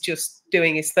he was just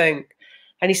doing his thing?"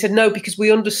 And he said, "No, because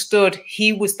we understood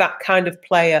he was that kind of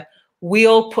player. We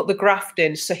all put the graft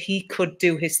in so he could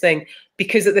do his thing,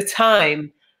 because at the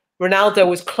time Ronaldo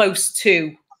was close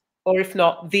to, or if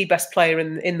not the best player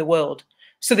in the world.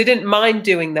 So they didn't mind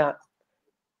doing that."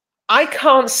 I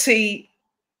can't see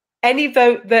any of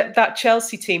that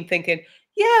Chelsea team thinking,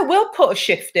 "Yeah, we'll put a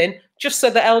shift in just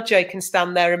so that LJ can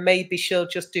stand there and maybe she'll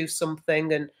just do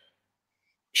something." And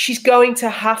she's going to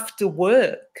have to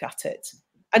work at it.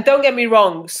 And don't get me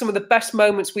wrong, some of the best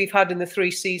moments we've had in the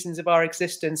 3 seasons of our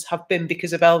existence have been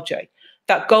because of LJ.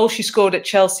 That goal she scored at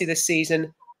Chelsea this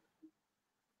season,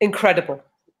 incredible.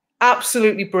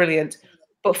 Absolutely brilliant.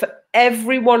 But for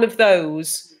every one of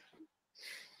those,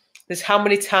 there's how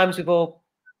many times we've all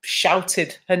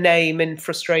shouted her name in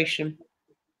frustration.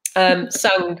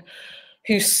 Sang,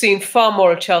 who's seen far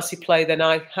more of Chelsea play than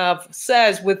I have,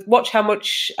 says, watch how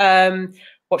much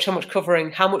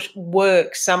covering, how much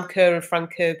work Sam Kerr and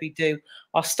Frank Kirby do.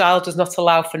 Our style does not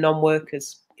allow for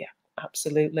non-workers. Yeah,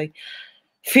 absolutely.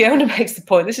 Fiona makes the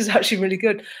point. This is actually really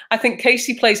good. I think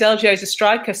Casey plays LJ as a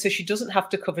striker, so she doesn't have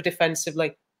to cover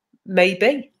defensively.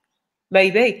 Maybe.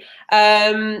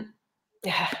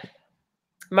 Yeah.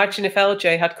 Imagine if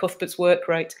LJ had Cuthbert's work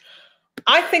rate.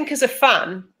 I think as a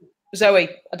fan, Zoe,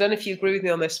 I don't know if you agree with me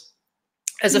on this.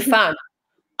 As a fan,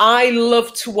 I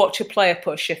love to watch a player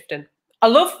put a shift in.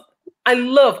 I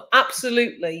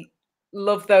absolutely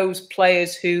love those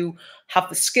players who have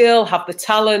the skill, have the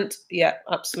talent. Yeah,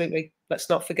 absolutely. Let's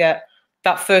not forget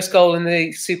that first goal in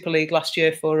the Super League last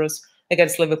year for us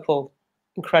against Liverpool.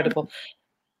 Incredible.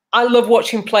 I love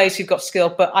watching players who've got skill,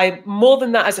 but more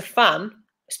than that as a fan,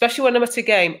 especially when I'm at a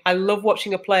game, I love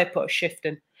watching a player put a shift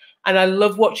in. And I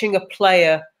love watching a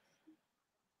player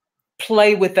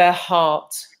play with their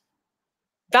heart.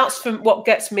 That's what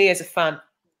gets me as a fan.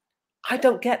 I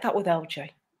don't get that with LJ.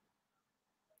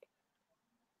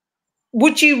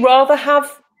 Would you rather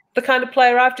have the kind of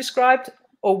player I've described,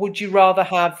 or would you rather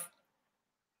have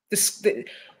the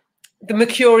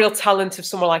mercurial talent of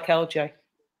someone like LJ?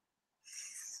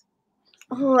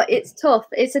 Oh, it's tough.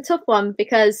 It's a tough one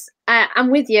because I'm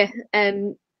with you.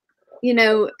 You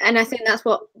know, and I think that's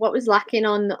what was lacking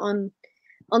on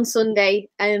Sunday.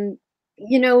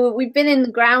 You know, we've been in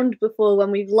the ground before when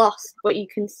we've lost, but you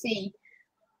can see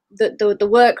the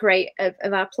work rate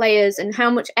of our players and how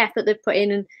much effort they've put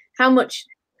in and how much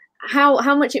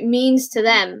it means to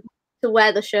them to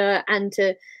wear the shirt and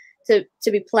to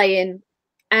be playing,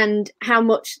 and how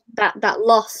much that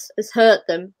loss has hurt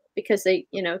them because they,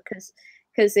 you know,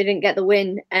 because they didn't get the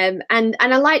win. And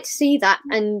I like to see that,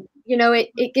 and you know,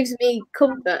 it gives me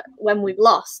comfort when we've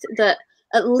lost that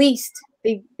at least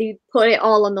they put it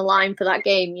all on the line for that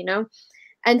game, you know.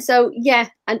 And so yeah,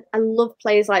 and I love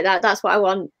players like that. That's what I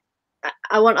want.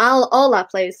 I want all our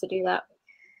players to do that.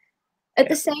 At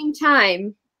the same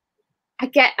time, I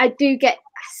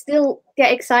still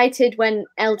get excited when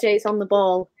LJ's on the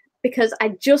ball because I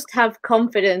just have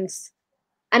confidence.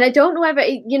 And I don't know whether,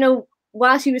 you know,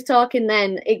 while she was talking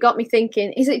then, it got me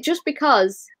thinking, is it just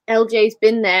because LJ's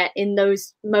been there in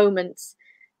those moments,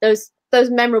 those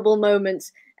memorable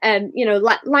moments? You know,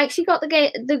 like she got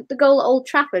the goal at Old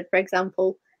Trafford, for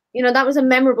example. You know, that was a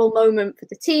memorable moment for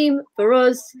the team, for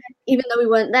us. Even though we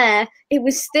weren't there, it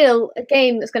was still a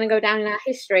game that's going to go down in our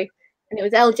history. And it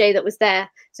was LJ that was there.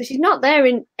 So she's not there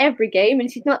in every game, and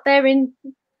she's not there in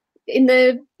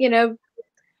the, you know,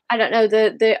 I don't know,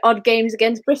 the odd games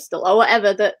against Bristol or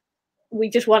whatever that we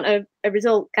just want a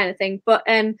result kind of thing. But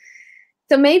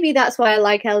so maybe that's why I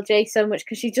like LJ so much,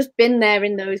 because she's just been there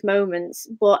in those moments.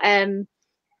 But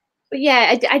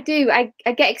yeah, I do. I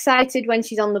get excited when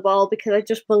she's on the ball because I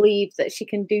just believe that she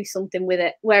can do something with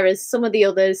it. Whereas some of the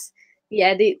others,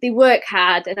 yeah, they work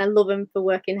hard, and I love them for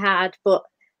working hard, but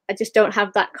I just don't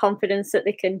have that confidence that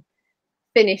they can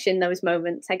finish in those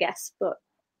moments, I guess. But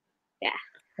yeah.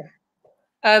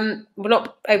 We're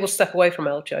not able to step away from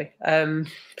LJ.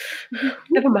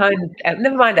 Never mind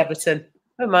Everton.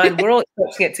 Never mind. We're all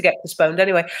expecting it to get postponed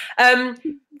anyway.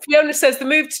 Fiona says the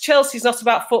move to Chelsea is not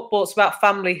about football, it's about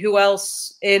family. Who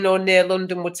else in or near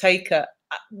London would take her?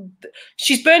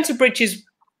 She's burnt her bridges,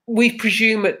 we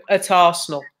presume, at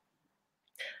Arsenal.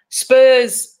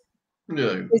 Spurs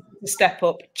is the step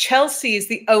up. Chelsea is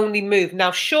the only move. Now,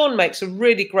 Sean makes a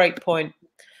really great point.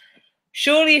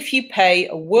 Surely if you pay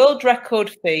a world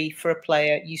record fee for a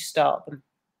player, you start them.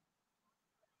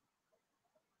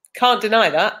 Can't deny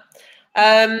that.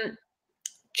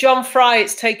 John Fry,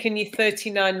 it's taken you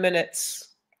 39 minutes.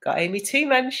 Got Amy T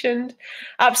mentioned.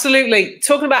 Absolutely.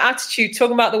 Talking about attitude,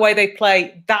 talking about the way they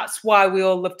play, that's why we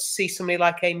all love to see somebody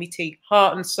like Amy T,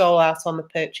 heart and soul out on the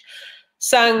pitch.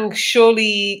 Sang,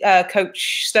 surely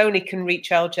Coach Stoney can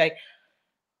reach LJ.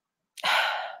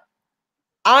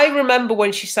 I remember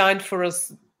when she signed for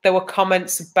us, there were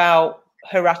comments about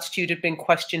her attitude had been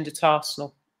questioned at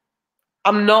Arsenal.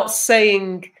 I'm not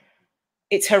saying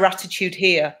it's her attitude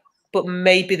here, but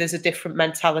maybe there's a different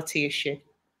mentality issue.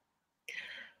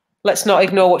 Let's not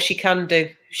ignore what she can do.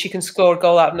 She can score a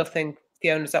goal out of nothing.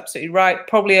 The owner's absolutely right.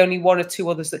 Probably only one or two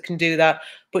others that can do that,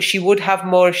 but she would have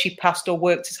more if she passed or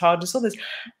worked as hard as others.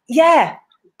 Yeah,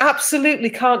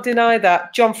 absolutely, can't deny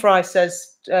that. John Fry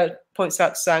says, points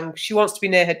out to Sang, she wants to be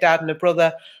near her dad and her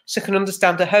brother, so can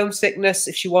understand her homesickness.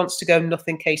 If she wants to go,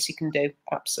 nothing Casey can do.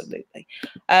 Absolutely.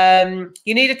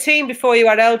 You need a team before you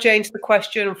add LJ into the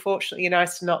question. Unfortunately,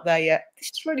 United are not there yet. This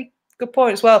is a really good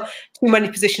point as well. Too many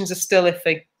positions are still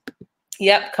iffy.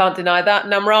 Yep, can't deny that.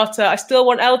 Namrata, I still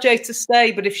want LJ to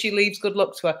stay, but if she leaves, good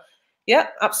luck to her. Yeah,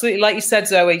 absolutely. Like you said,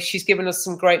 Zoe, she's given us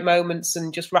some great moments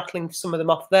and just rattling some of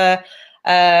them off there.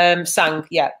 Sang,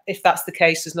 yeah, if that's the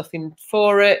case, there's nothing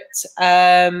for it.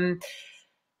 The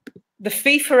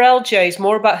fee for LJ is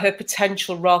more about her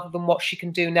potential rather than what she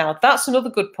can do now. That's another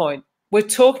good point. We're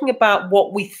talking about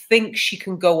what we think she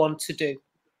can go on to do.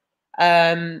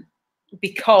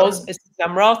 Because, as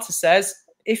Namrata says,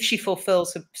 if she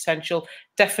fulfills her potential,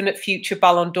 definite future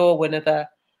Ballon d'Or winner there.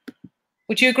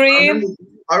 Would you agree, Ian?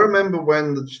 I remember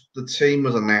when the team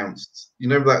was announced. You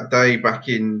know that day back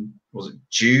in, was it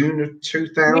June of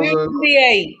 2000? June the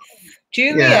 8th.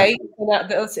 June the 8th.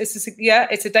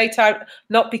 It's a daytime,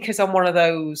 not because I'm one of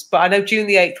those, but I know June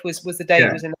the 8th was the date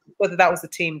it was in, whether that was the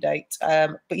team date.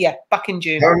 But yeah, back in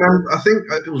June. I remember, I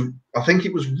think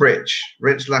it was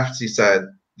Rich Lafferty said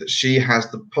that she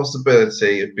has the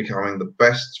possibility of becoming the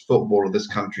best footballer this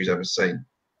country's ever seen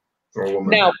for a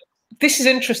woman. Now, this is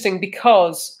interesting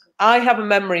because I have a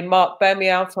memory, Mark, bear me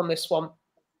out on this one.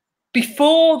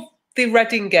 Before the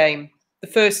Reading game, the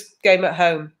first game at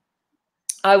home,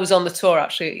 I was on the tour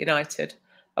actually at United.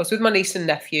 I was with my niece and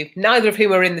nephew, neither of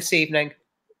whom are in this evening.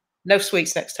 No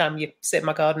sweets next time you sit in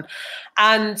my garden.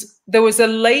 And there was a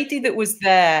lady that was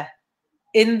there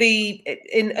in the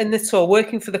tour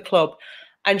working for the club.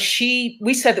 And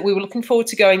we said that we were looking forward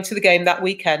to going to the game that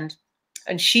weekend.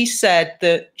 And she said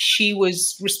that she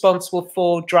was responsible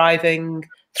for driving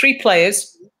 3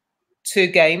 players to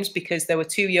games because they were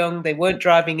too young. They weren't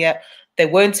driving yet. They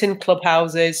weren't in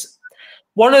clubhouses.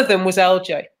 One of them was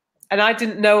LJ. And I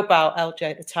didn't know about LJ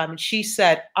at the time. And she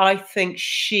said, I think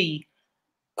she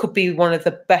could be one of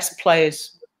the best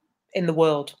players in the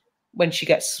world when she's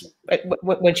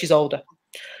older.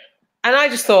 And I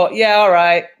just thought, yeah, all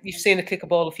right, you've seen her kick a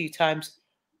ball a few times.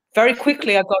 Very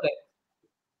quickly, I got it.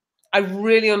 I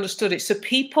really understood it. So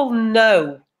people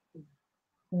know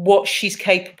what she's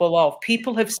capable of.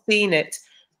 People have seen it.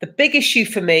 The big issue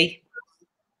for me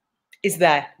is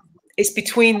there. It's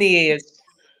between the ears.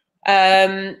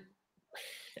 LJ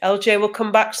will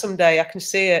come back someday. I can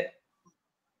see it.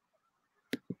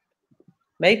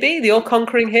 Maybe the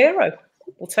all-conquering hero.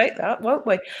 We'll take that, won't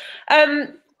we?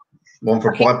 One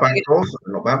for a buyback clause.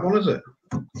 Not a bad one, is it?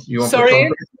 You want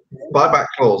Sorry? Buyback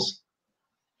clause.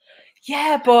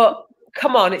 Yeah, but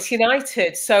come on, it's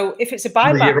United. So if it's a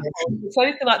buyback, it's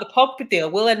anything like the Pogba deal,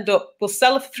 we'll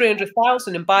sell her for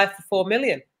 300,000 and buy her for 4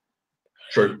 million.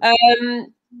 True. I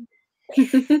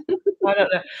don't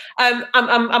know.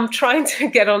 I'm trying to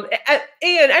get on.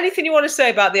 Ian, anything you want to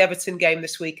say about the Everton game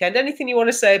this weekend? Anything you want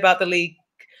to say about the league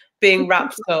being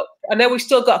wrapped up? I know we've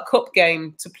still got a cup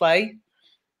game to play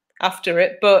after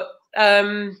it, but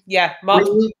yeah, Mark.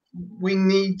 We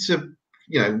need to,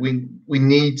 we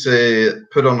need to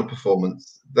put on a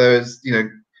performance. There's,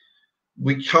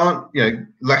 we can't,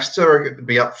 Leicester are going to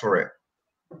be up for it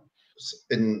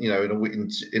in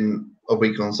a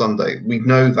week on Sunday. We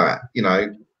know that,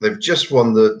 they've just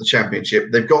won the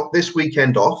championship. They've got this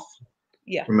weekend off.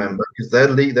 Yeah. Remember, because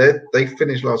they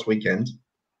finished last weekend,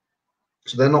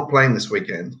 so they're not playing this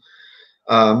weekend.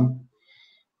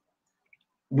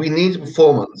 We need a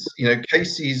performance.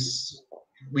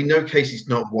 We know Casey's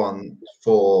not one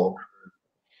for.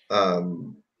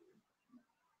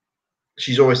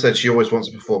 She's always said she always wants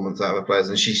a performance out of her players,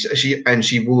 and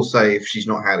she will say if she's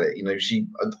not had it.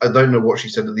 I don't know what she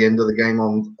said at the end of the game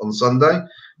on Sunday,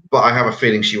 but I have a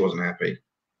feeling she wasn't happy.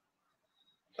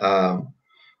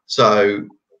 So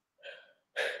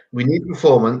we need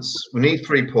performance. We need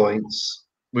 3 points.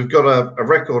 We've got a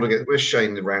record against. Where's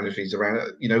Shane around if he's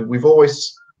around? We've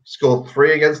always scored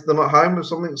 3 against them at home or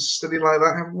something silly like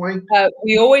that, haven't we?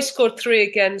 We always scored 3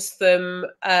 against them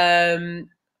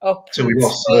up So we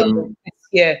lost to them.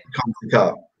 Yeah,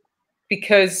 Cup.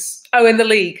 Because in the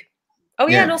league. Oh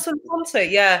yeah, and also in Conte,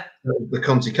 yeah. The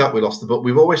Conte Cup we lost them, but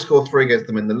we've always scored 3 against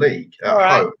them in the league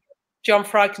at home. John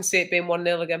Fry can see it being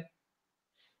 1-0 again.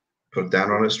 Put it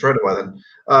down on it straight away then.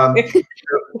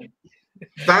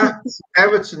 That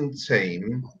Everton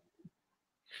team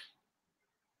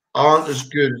aren't as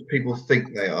good as people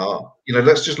think they are. You know,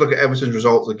 let's just look at Everton's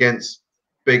results against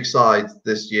big sides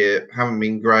this year. Haven't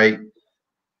been great.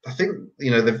 I think,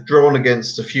 you know, they've drawn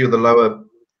against a few of the lower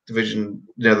division,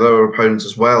 you know, lower opponents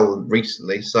as well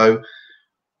recently. So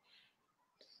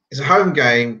it's a home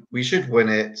game. We should win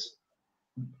it.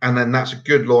 And then that's a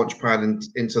good launch pad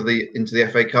into the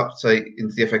FA Cup,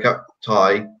 into the FA Cup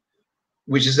tie,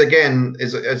 which is again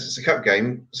it's a cup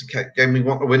game. It's a game we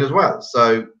want to win as well.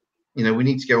 So, you know, we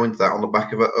need to go into that on the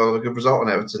back of a good result on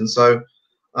Everton. So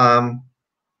I'm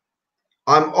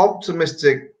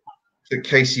optimistic that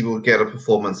Casey will get a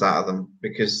performance out of them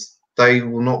because they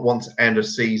will not want to end a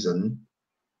season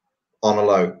on a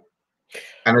low.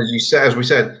 And as we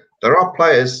said, there are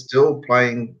players still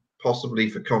playing possibly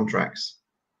for contracts.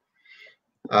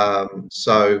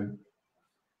 So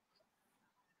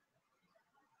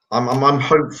I'm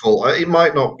hopeful. It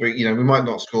might not be, you know, we might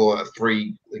not score a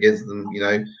 3 against them, you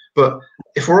know, but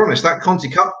if we're honest, that Conti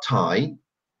Cup tie,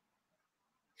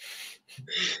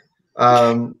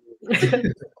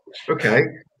 okay,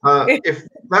 if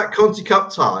that Conti Cup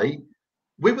tie,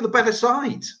 we were the better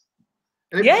side,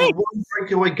 and it was one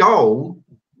breakaway goal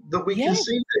that we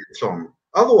conceded from.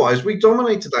 Otherwise, we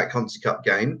dominated that Conti Cup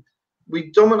game.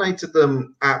 We dominated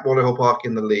them at Waterhill Park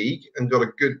in the league and got a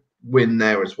good win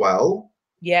there as well.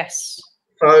 Yes.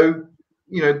 So,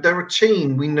 you know, they're a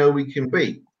team we know we can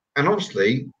beat. And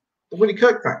obviously, the Willie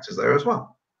Kirk factor's there as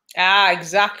well.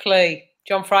 Exactly.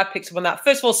 John Fry picks up on that.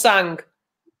 First of all, Sang,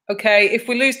 okay, if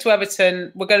we lose to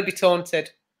Everton, we're going to be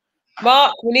taunted.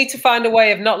 Mark, we need to find a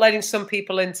way of not letting some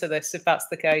people into this, if that's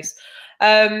the case.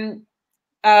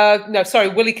 No, sorry,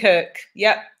 Willie Kirk.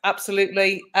 Yep,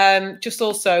 absolutely. Just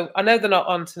also, I know they're not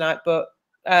on tonight, but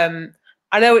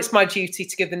I know it's my duty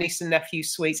to give the niece and nephew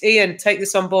sweets. Iain, take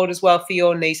this on board as well for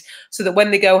your niece, so that when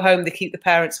they go home, they keep the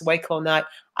parents awake all night.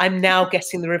 I'm now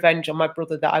getting the revenge on my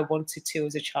brother that I wanted to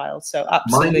as a child. So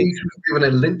absolutely. My niece was given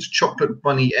a Lindt chocolate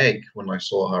bunny egg when I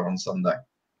saw her on Sunday.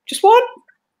 Just one?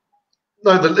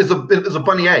 No, it was a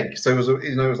bunny egg. So it was,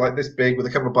 it was like this big with a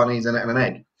couple of bunnies in it and an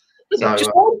egg. So,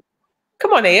 just one?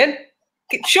 Come on, Iain.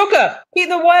 Get sugar. Keep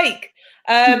them awake.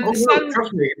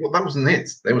 Trust me, well, that wasn't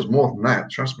it. There was more than that.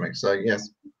 Trust me. So yes.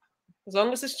 As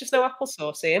long as there's just no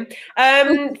applesauce, Iain.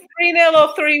 3-0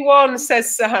 or 3-1,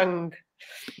 says Sang.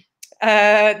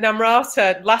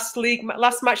 Namrata, last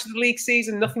match of the league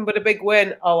season, nothing but a big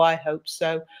win. Oh, I hope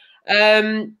so.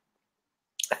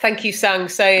 Thank you, Sang,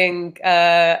 saying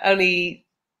only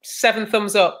 7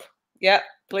 thumbs up. Yeah,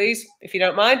 please, if you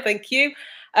don't mind. Thank you.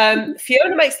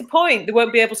 Fiona makes the point they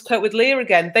won't be able to cope with Leah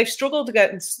again. They've struggled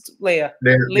against Leah.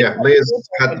 Leah's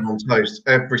had them on toast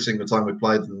every single time we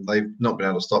played them. They've not been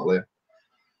able to stop Leah.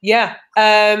 Yeah.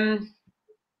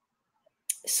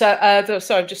 So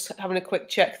I'm just having a quick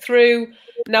check through.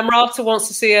 Namrata wants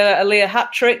to see a Leah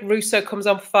hat-trick. Russo comes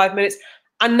on for 5 minutes.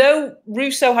 I know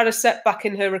Russo had a setback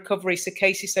in her recovery, so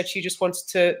Casey said she just wanted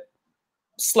to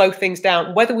slow things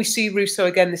down. Whether we see Russo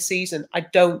again this season, I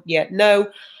don't yet know.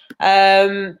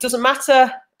 Doesn't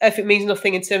matter if it means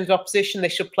nothing in terms of opposition. They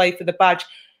should play for the badge.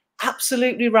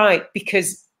 Absolutely right,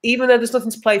 because even though there's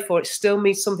nothing to play for, it still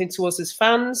means something to us as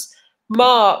fans.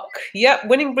 Mark, yep,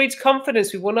 winning breeds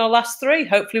confidence. We've won our last 3.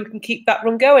 Hopefully we can keep that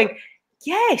run going.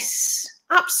 Yes,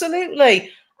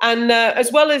 absolutely. And as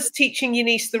well as teaching your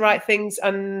niece the right things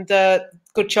and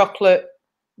good chocolate,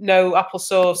 no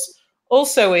applesauce.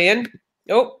 Also, Iain,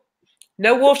 no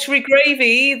watery gravy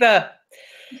either.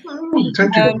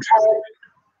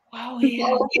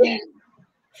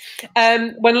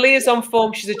 When Leah's on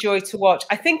form, she's a joy to watch.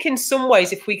 I think in some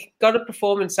ways, if we got a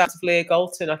performance out of Leah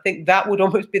Galton, I think that would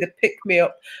almost be the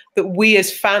pick-me-up that we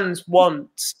as fans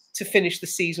want to finish the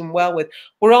season well with.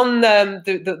 We're on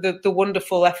the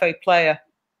wonderful FA Player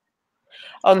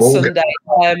on Sunday.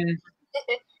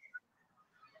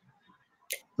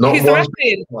 Who's the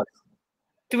referee?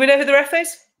 Do we know who the ref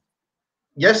is?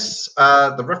 Yes,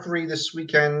 the referee this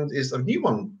weekend is a new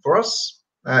one for us.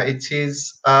 It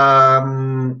is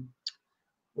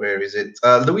where is it?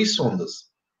 Louise Saunders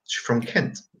from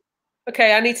Kent.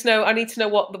 Okay, I need to know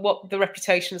what the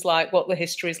reputation's like, what the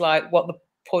history's like, what the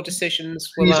poor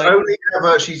decisions were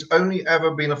She's only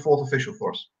ever been a 4th official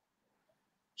for us.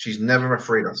 She's never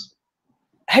refereed us.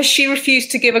 Has she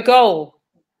refused to give a goal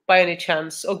by any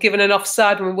chance, or given an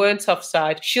offside when we weren't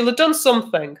offside? She'll have done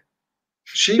something.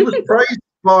 She was praised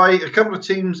by a couple of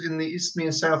teams in the East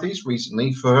and South East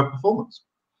recently for her performance.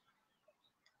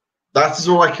 That is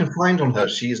all I can find on her.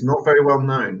 She is not very well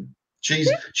known.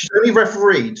 She's only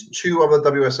refereed 2 other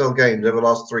WSL games over the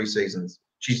last 3 seasons.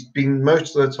 She's been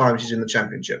most of the time she's in the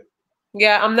Championship.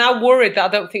 Yeah, I'm now worried that I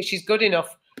don't think she's good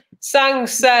enough. Sang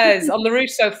says, on the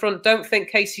Russo front, don't think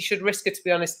Casey should risk it, to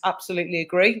be honest. Absolutely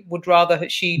agree. Would rather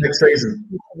that she... Next season.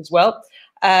 As well.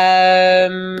 Karen,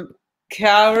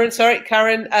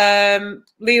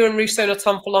 Leah and Russo not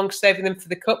on for long, saving them for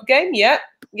the cup game. Yeah.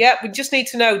 We just need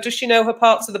to know, does she know her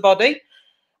parts of the body?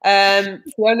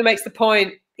 Fiona makes the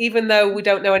point, even though we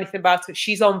don't know anything about it,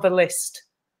 she's on the list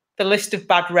of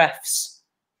bad refs.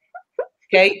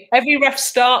 Okay, every ref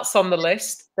starts on the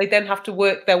list. They then have to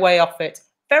work their way off it.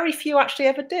 Very few actually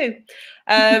ever do.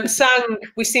 Sang,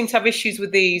 we seem to have issues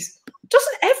with these.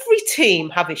 Doesn't every team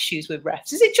have issues with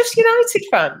refs? Is it just United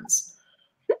fans?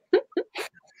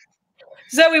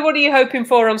 Zoe, what are you hoping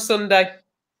for on Sunday?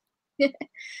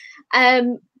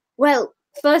 Well,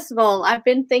 first of all, I've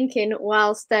been thinking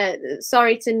whilst,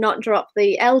 sorry to not drop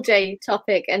the LJ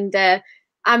topic, and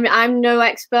I'm no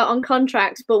expert on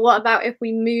contracts, but what about if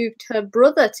we moved her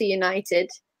brother to United,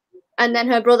 and then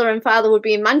her brother and father would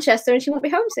be in Manchester and she won't be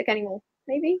homesick anymore?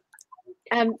 Maybe.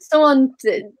 Someone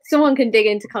can dig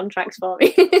into contracts for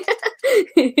me.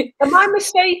 Am I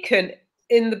mistaken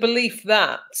in the belief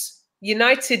that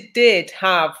United did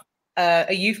have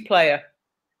a youth player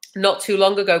not too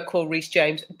long ago called Reece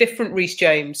James, different Reece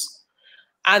James,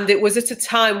 and it was at a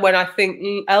time when I think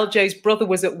LJ's brother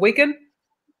was at Wigan,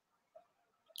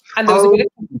 and there was a bit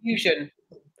of confusion.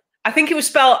 I think it was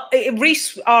spelled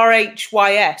Reece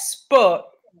RHYS,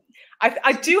 but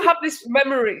I do have this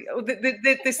memory,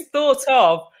 this thought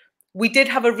of we did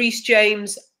have a Reece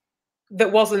James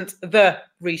that wasn't the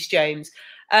Reece James.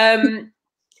 Do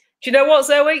you know what,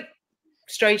 Zoe?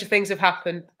 Stranger things have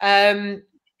happened.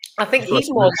 I think he's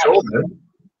more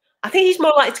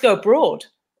likely to go abroad,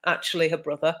 actually, her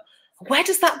brother. Where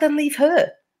does that then leave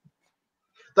her?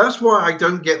 That's why I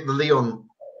don't get the Lyon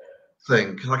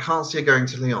thing, because I can't see her going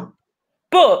to Lyon.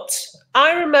 But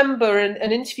I remember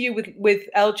an interview with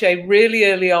LJ really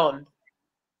early on,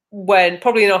 when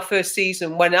probably in our first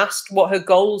season, when asked what her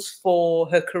goals for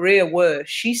her career were,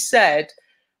 she said,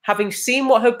 having seen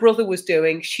what her brother was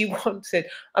doing, she wanted,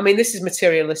 I mean, this is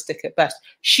materialistic at best,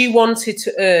 she wanted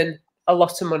to earn a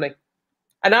lot of money.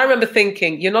 And I remember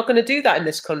thinking, you're not going to do that in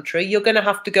this country. You're going to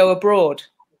have to go abroad.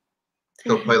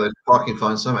 Got to pay those parking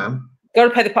fines somehow. Got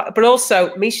to pay the, but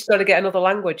also, Misha's got to get another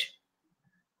language.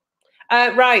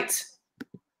 Right.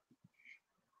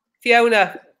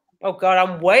 Fiona. Oh, God,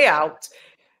 I'm way out.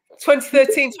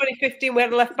 2013, 2015, we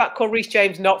had a left back called Reece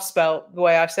James, not spelled the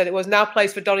way I said it was, now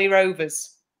plays for Donny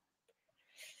Rovers.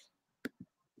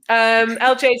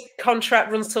 LJ's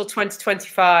contract runs till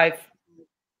 2025.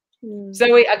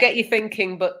 Zoe, I get you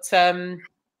thinking, but the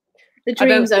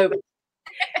dream's over.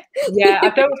 Yeah, I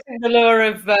don't think the lure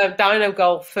of Dino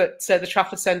golf at the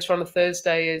Trafford Centre on a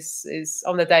Thursday is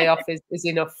on the day off is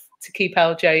enough to keep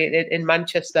LJ in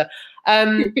Manchester.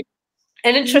 And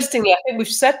interestingly, I think we've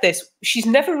said this, she's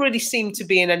never really seemed to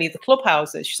be in any of the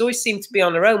clubhouses. She's always seemed to be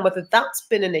on her own, whether that's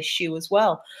been an issue as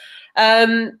well.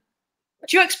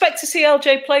 Do you expect to see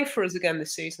LJ play for us again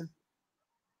this season?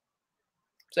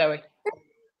 Zoe?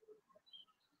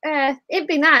 It'd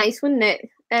be nice, wouldn't it?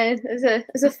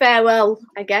 As a farewell,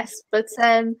 I guess. But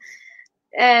I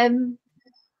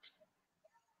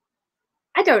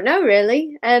don't know,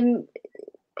 really.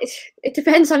 It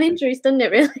depends on injuries, doesn't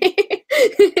it, really?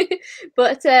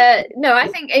 But no, I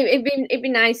think it'd be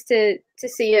nice to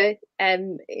see her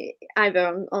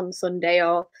either on Sunday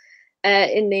or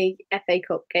in the FA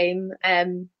Cup game.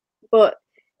 But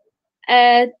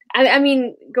I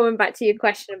mean, going back to your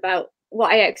question about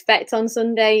what I expect on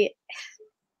Sunday,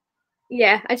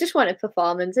 yeah, I just want a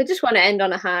performance. I just want to end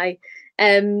on a high.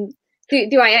 Do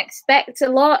I expect a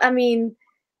lot? I mean,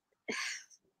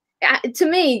 to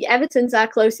me, Everton's our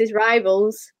closest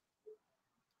rivals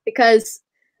because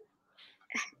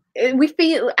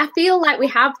I feel like we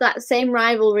have that same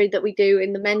rivalry that we do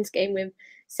in the men's game with,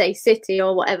 say, City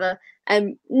or whatever.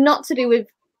 Not to do with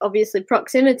obviously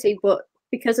proximity, but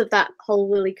because of that whole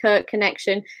Willie Kirk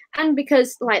connection, and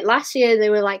because like last year they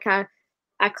were like our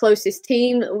closest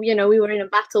team. You know, we were in a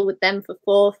battle with them for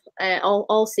fourth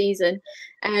all season.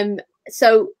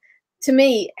 So to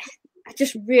me, I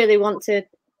just really want to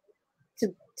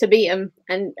beat them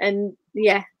and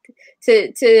yeah,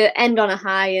 to end on a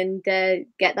high and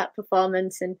get that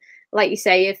performance and like you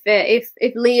say,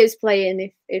 if Leah's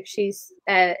playing, if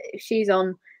she's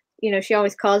on, she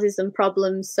always causes them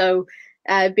problems. So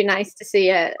it'd be nice to see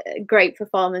a great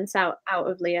performance out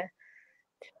of Leah.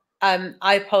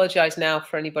 I apologise now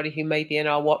for anybody who may be in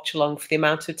our watch along for the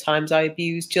amount of times I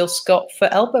abused Jill Scott for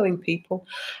elbowing people.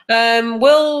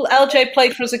 Will LJ play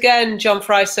for us again? John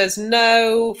Fry says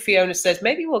no. Fiona says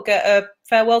maybe we'll get a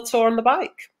farewell tour on the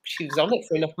bike. She was on it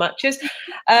for enough matches.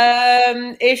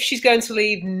 If she's going to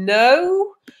leave,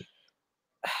 no.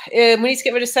 We need to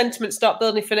get rid of sentiment, start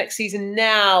building for next season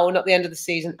now, not the end of the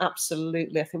season.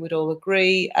 Absolutely. I think we'd all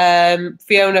agree.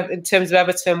 Fiona, in terms of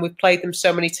Everton, we've played them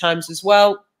so many times as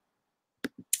well.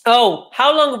 Oh,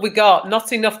 how long have we got?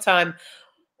 Not enough time.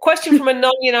 Question from a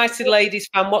non-United ladies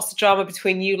fan. What's the drama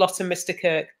between you lot and Mr.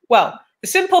 Kirk? Well, the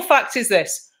simple fact is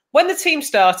this. When the team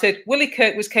started, Willie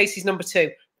Kirk was Casey's number 2.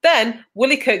 Then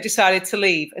Willie Kirk decided to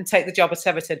leave and take the job at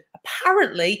Everton.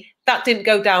 Apparently, that didn't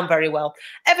go down very well.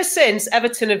 Ever since,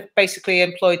 Everton have basically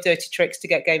employed dirty tricks to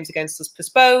get games against us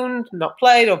postponed, not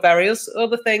played, or various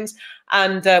other things.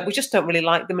 And we just don't really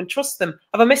like them and trust them.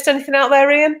 Have I missed anything out there,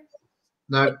 Ian?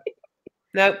 No.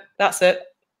 No, that's it.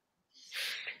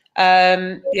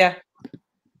 Yeah.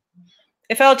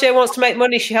 If LJ wants to make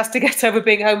money, she has to get over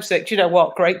being homesick. Do you know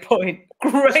what? Great point.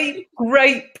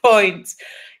 Great point.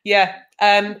 Yeah.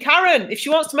 Karen, if she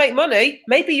wants to make money,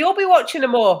 maybe you'll be watching her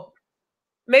more.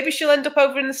 Maybe she'll end up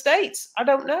over in the States. I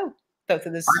don't know. I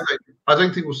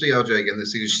don't think we'll see LJ again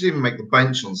this season. She didn't even make the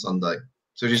bench on Sunday.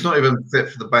 So if she's not even fit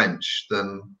for the bench,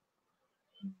 then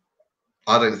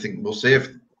I don't think we'll see her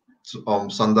on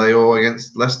Sunday or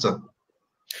against Leicester.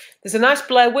 There's a nice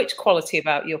Blair Witch quality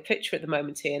about your picture at the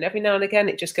moment here, and every now and again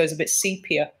it just goes a bit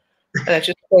sepia. And I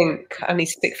just think I need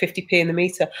to stick 50p in the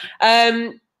meter.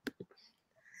 That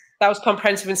was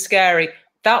comprehensive and scary.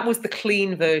 That was the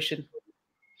clean version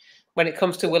when it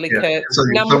comes to Willie Kirk. So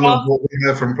some of what we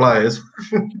heard from players.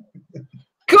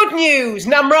 Good news.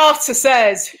 Namrata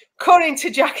says, according to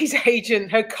Jackie's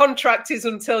agent, her contract is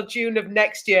until June of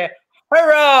next year.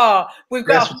 Hurrah! We've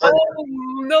got a whole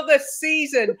another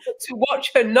season to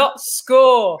watch her not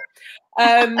score.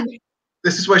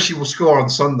 This is where she will score on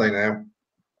Sunday now.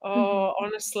 Oh,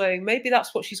 honestly, maybe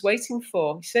that's what she's waiting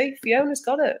for. You see, Fiona's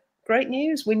got it. Great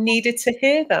news. We needed to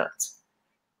hear that.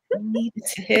 We needed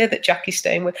to hear that Jackie's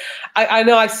staying with. I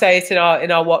know I say it in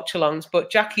our watch-alongs,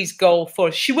 but Jackie's goal for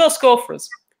us, she will score for us,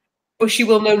 but she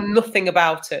will know nothing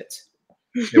about it.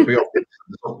 It'll be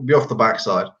off the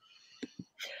backside.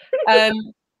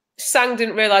 Sang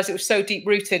didn't realise it was so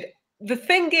deep-rooted. The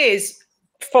thing is,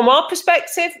 from our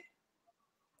perspective,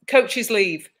 coaches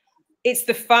leave. It's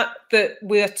the fact that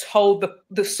we're told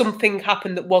that something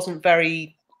happened that wasn't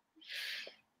very...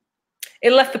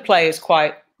 It left the players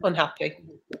quite unhappy.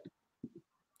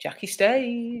 Jackie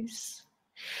stays.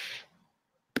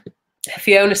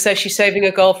 Fiona says she's saving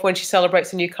her goal for when she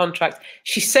celebrates a new contract.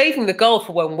 She's saving the goal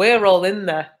for when we're all in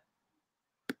there.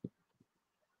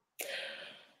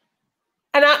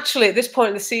 And actually, at this point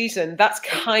in the season, that's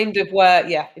kind of where,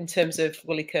 in terms of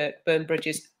Willie Kirk, burn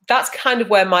bridges, that's kind of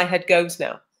where my head goes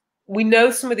now. We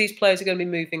know some of these players are going to be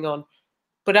moving on,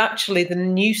 but actually the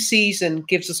new season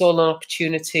gives us all an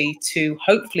opportunity to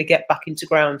hopefully get back into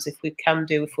grounds if we can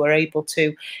do, if we're able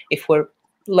to, if we're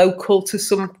local to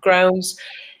some grounds.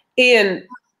 Ian,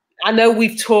 I know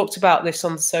we've talked about this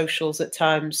on the socials at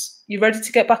times. You ready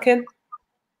to get back in?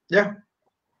 Yeah.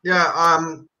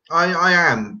 I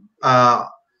am.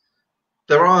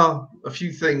 There are a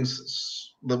few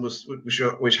things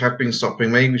which have been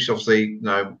stopping me, which obviously,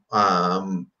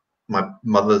 my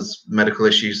mother's medical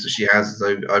issues that she has.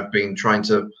 So I've been trying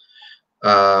to.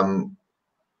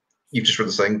 You've just read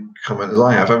the same comment as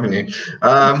I have, haven't you?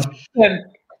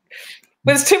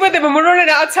 There's two of them, and we're running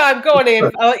out of time. Go on,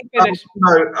 Ian. I'll let you finish.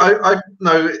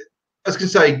 No. As I can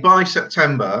say, by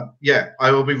September,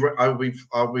 I will be.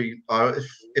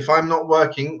 If I'm not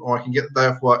working or I can get the day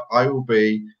off work, I will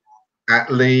be at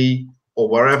Lee or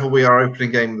wherever we are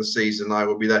opening game of the season. I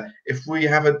will be there. If we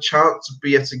have a chance to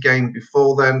be at a game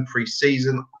before then,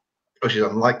 pre-season, which is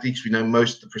unlikely because we know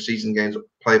most of the pre-season games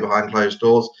play behind closed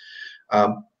doors. I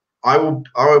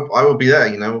will be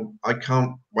there. I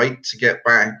can't wait to get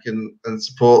back and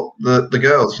support the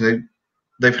girls.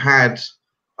 They've had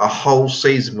a whole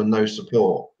season with no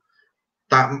support.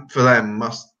 That for them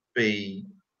must be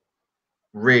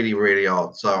really, really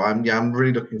odd. So I'm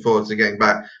really looking forward to getting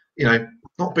back.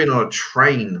 Not being on a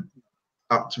train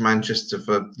up to Manchester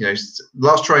for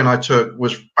last train I took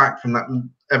was back from that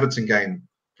Everton game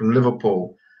from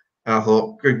Liverpool, and I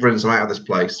thought, good riddance, I'm out of this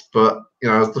place. But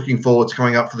I was looking forward to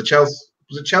coming up for the Chelsea.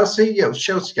 Was it Chelsea? Yeah, it was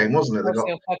Chelsea game, wasn't it? They got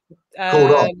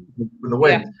called off with the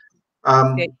wind. The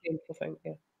 18th, I think.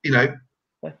 Yeah. you know,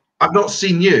 I've not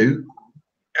seen you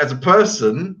as a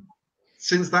person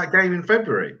since that game in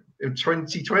February of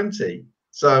 2020.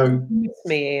 So, Miss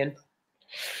me, Iain.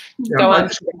 yeah, I'm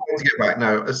just going to get back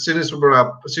now. As soon as we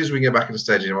can get back in the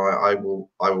stadium, I will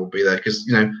be there, because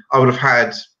I would have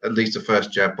had at least a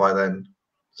first jab by then.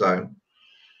 So,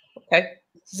 okay,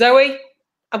 Zoe,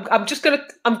 I'm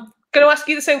gonna ask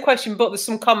you the same question, but there's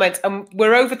some comments, and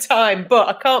we're over time, but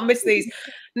I can't miss these.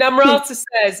 Namrata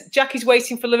says Jackie's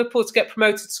waiting for Liverpool to get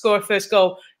promoted to score a first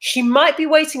goal. She might be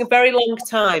waiting a very long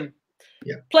time.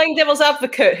 Yeah. Playing devil's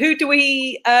advocate, who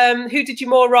did you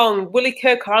more wrong, Willie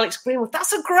Kirk or Alex Greenwood?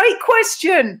 That's a great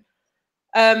question.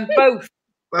 Both.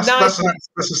 That's a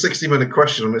 60-minute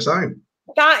question on its own.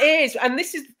 That is, and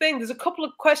this is the thing. There's a couple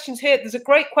of questions here. There's a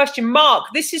great question, Mark.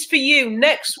 This is for you.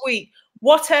 Next week,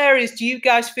 what areas do you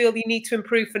guys feel you need to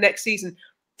improve for next season?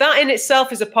 That in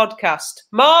itself is a podcast.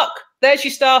 Mark, there's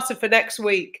your starter for next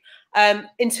week.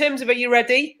 In terms of, are you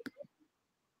ready?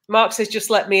 Mark says, just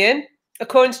let me in.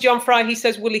 According to John Fry, he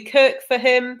says Willie Kirk for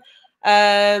him.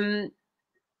 Namrata,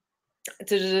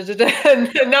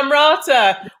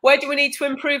 where do we need to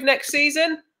improve next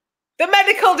season? The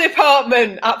medical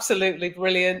department. Absolutely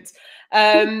brilliant.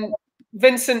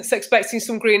 Vincent's expecting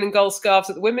some green and gold scarves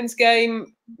at the women's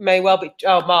game. May well be.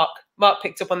 Oh, Mark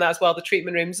picked up on that as well. The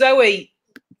treatment room. Zoe,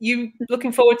 you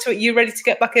looking forward to it? You ready to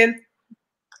get back in?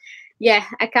 Yeah,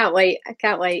 I can't wait.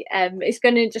 It's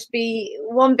going to just be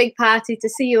one big party to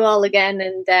see you all again,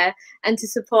 and to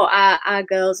support our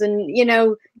girls. And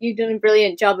you've done a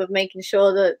brilliant job of making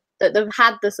sure that they've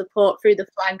had the support through the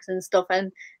flags and stuff.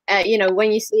 And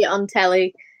when you see it on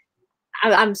telly,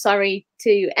 I'm sorry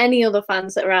to any other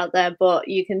fans that are out there, but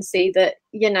you can see that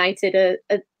United are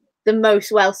the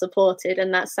most well supported,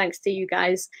 and that's thanks to you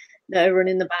guys that are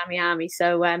running the Barmy Army.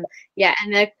 So yeah,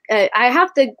 and I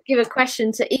have to give a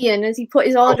question to Iain as he put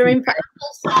his order in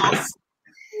at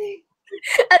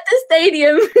the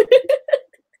stadium.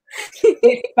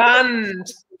 It's banned.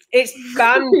 It's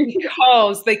banned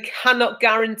because they cannot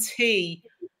guarantee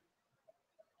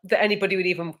that anybody would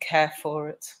even care for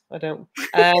it. I don't.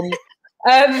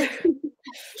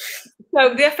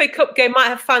 So the FA Cup game might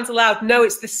have fans allowed. No,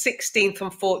 it's the 16th,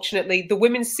 unfortunately. The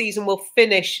women's season will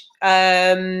finish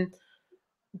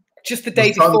just the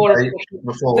day before.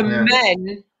 The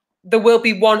men, there will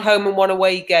be one home and one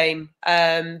away game.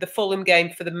 The Fulham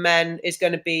game for the men is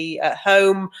going to be at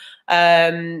home.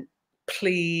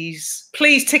 Please,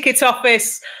 ticket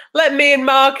office, let me and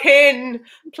Mark in,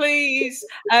 please.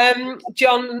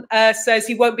 John says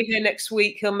he won't be here next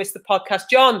week. He'll miss the podcast.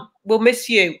 John, we'll miss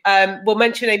you. We'll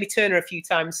mention Amy Turner a few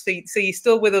times, so you're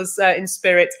still with us in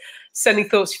spirit. Sending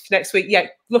thoughts for next week. Yeah,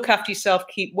 look after yourself.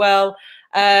 Keep well.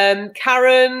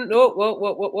 Karen,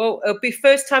 whoa. It'll be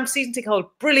first time season ticket holder.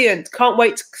 Brilliant. Can't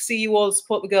wait to see you all,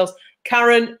 support the girls.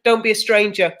 Karen, don't be a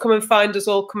stranger. Come and find us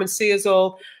all. Come and see us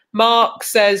all. Mark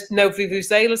says no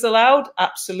vuvuzelas allowed.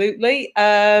 Absolutely.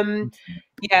 Yeah,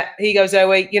 here you go,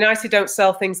 Zoe. United don't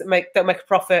sell things that don't make a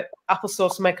profit.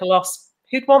 Applesauce will make a loss.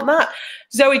 Who'd want that?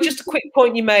 Zoe, just a quick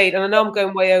point you made, and I know I'm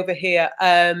going way over here.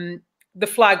 The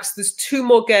flags, there's 2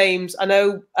 more games. I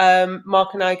know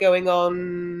Mark and I are going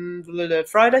on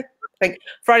Friday. I think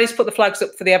Friday's put the flags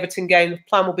up for the Everton game. The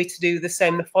plan will be to do the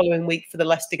same the following week for the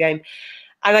Leicester game.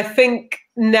 And I think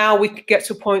now we could get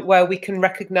to a point where we can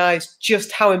recognise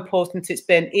just how important it's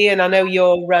been. Iain, I know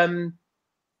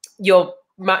your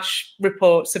match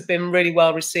reports have been really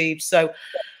well received. So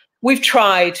we've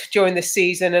tried during this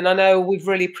season, and I know we've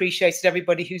really appreciated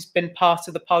everybody who's been part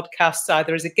of the podcast,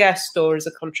 either as a guest or as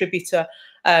a contributor,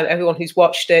 everyone who's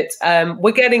watched it.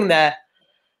 We're getting there.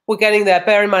 We're getting there.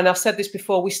 Bear in mind, I've said this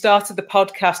before, we started the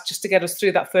podcast just to get us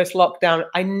through that first lockdown.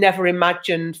 I never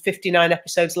imagined 59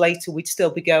 episodes later we'd still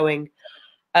be going.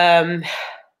 But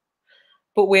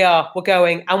we're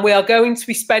going. And we are going to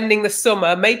be spending the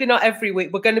summer, maybe not every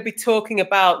week, we're going to be talking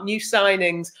about new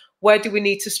signings, where do we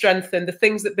need to strengthen, the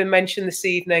things that have been mentioned this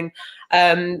evening.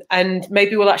 And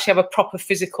maybe we'll actually have a proper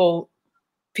physical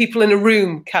people in a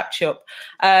room catch up.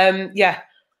 Yeah.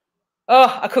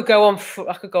 Oh, I could go on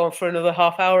for another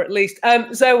half hour at least.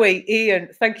 Zoe, Iain,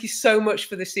 thank you so much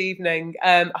for this evening.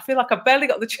 I feel like I've barely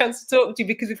got the chance to talk to you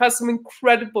because we've had some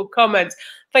incredible comments.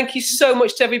 Thank you so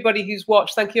much to everybody who's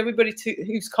watched. Thank you everybody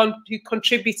who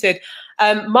contributed.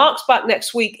 Mark's back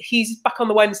next week. He's back on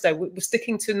the Wednesday. We're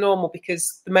sticking to normal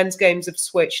because the men's games have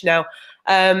switched now.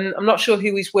 I'm not sure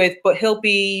who he's with, but he'll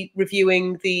be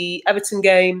reviewing the Everton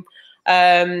game.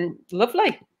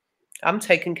 Lovely. I'm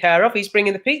taken care of. He's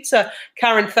bringing the pizza.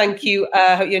 Karen, thank you.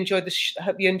 Hope you enjoyed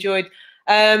hope you enjoyed.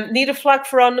 Need a flag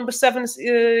for our number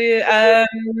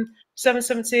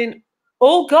 717.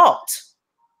 All got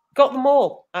them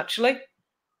all, actually.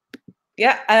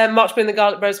 Yeah, Mark's been the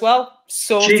garlic bread as well.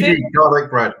 Sorted. Cheesy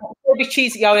garlic bread. It'll be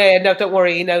cheesy. Oh yeah, no, don't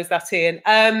worry. He knows that, Ian.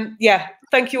 Yeah,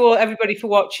 thank you all, everybody, for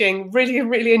watching. Really,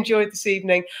 really enjoyed this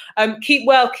evening. Keep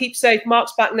well, keep safe.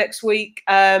 Mark's back next week.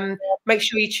 Make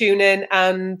sure you tune in,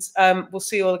 and we'll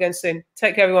see you all again soon.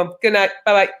 Take care, everyone. Good night.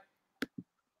 Bye bye.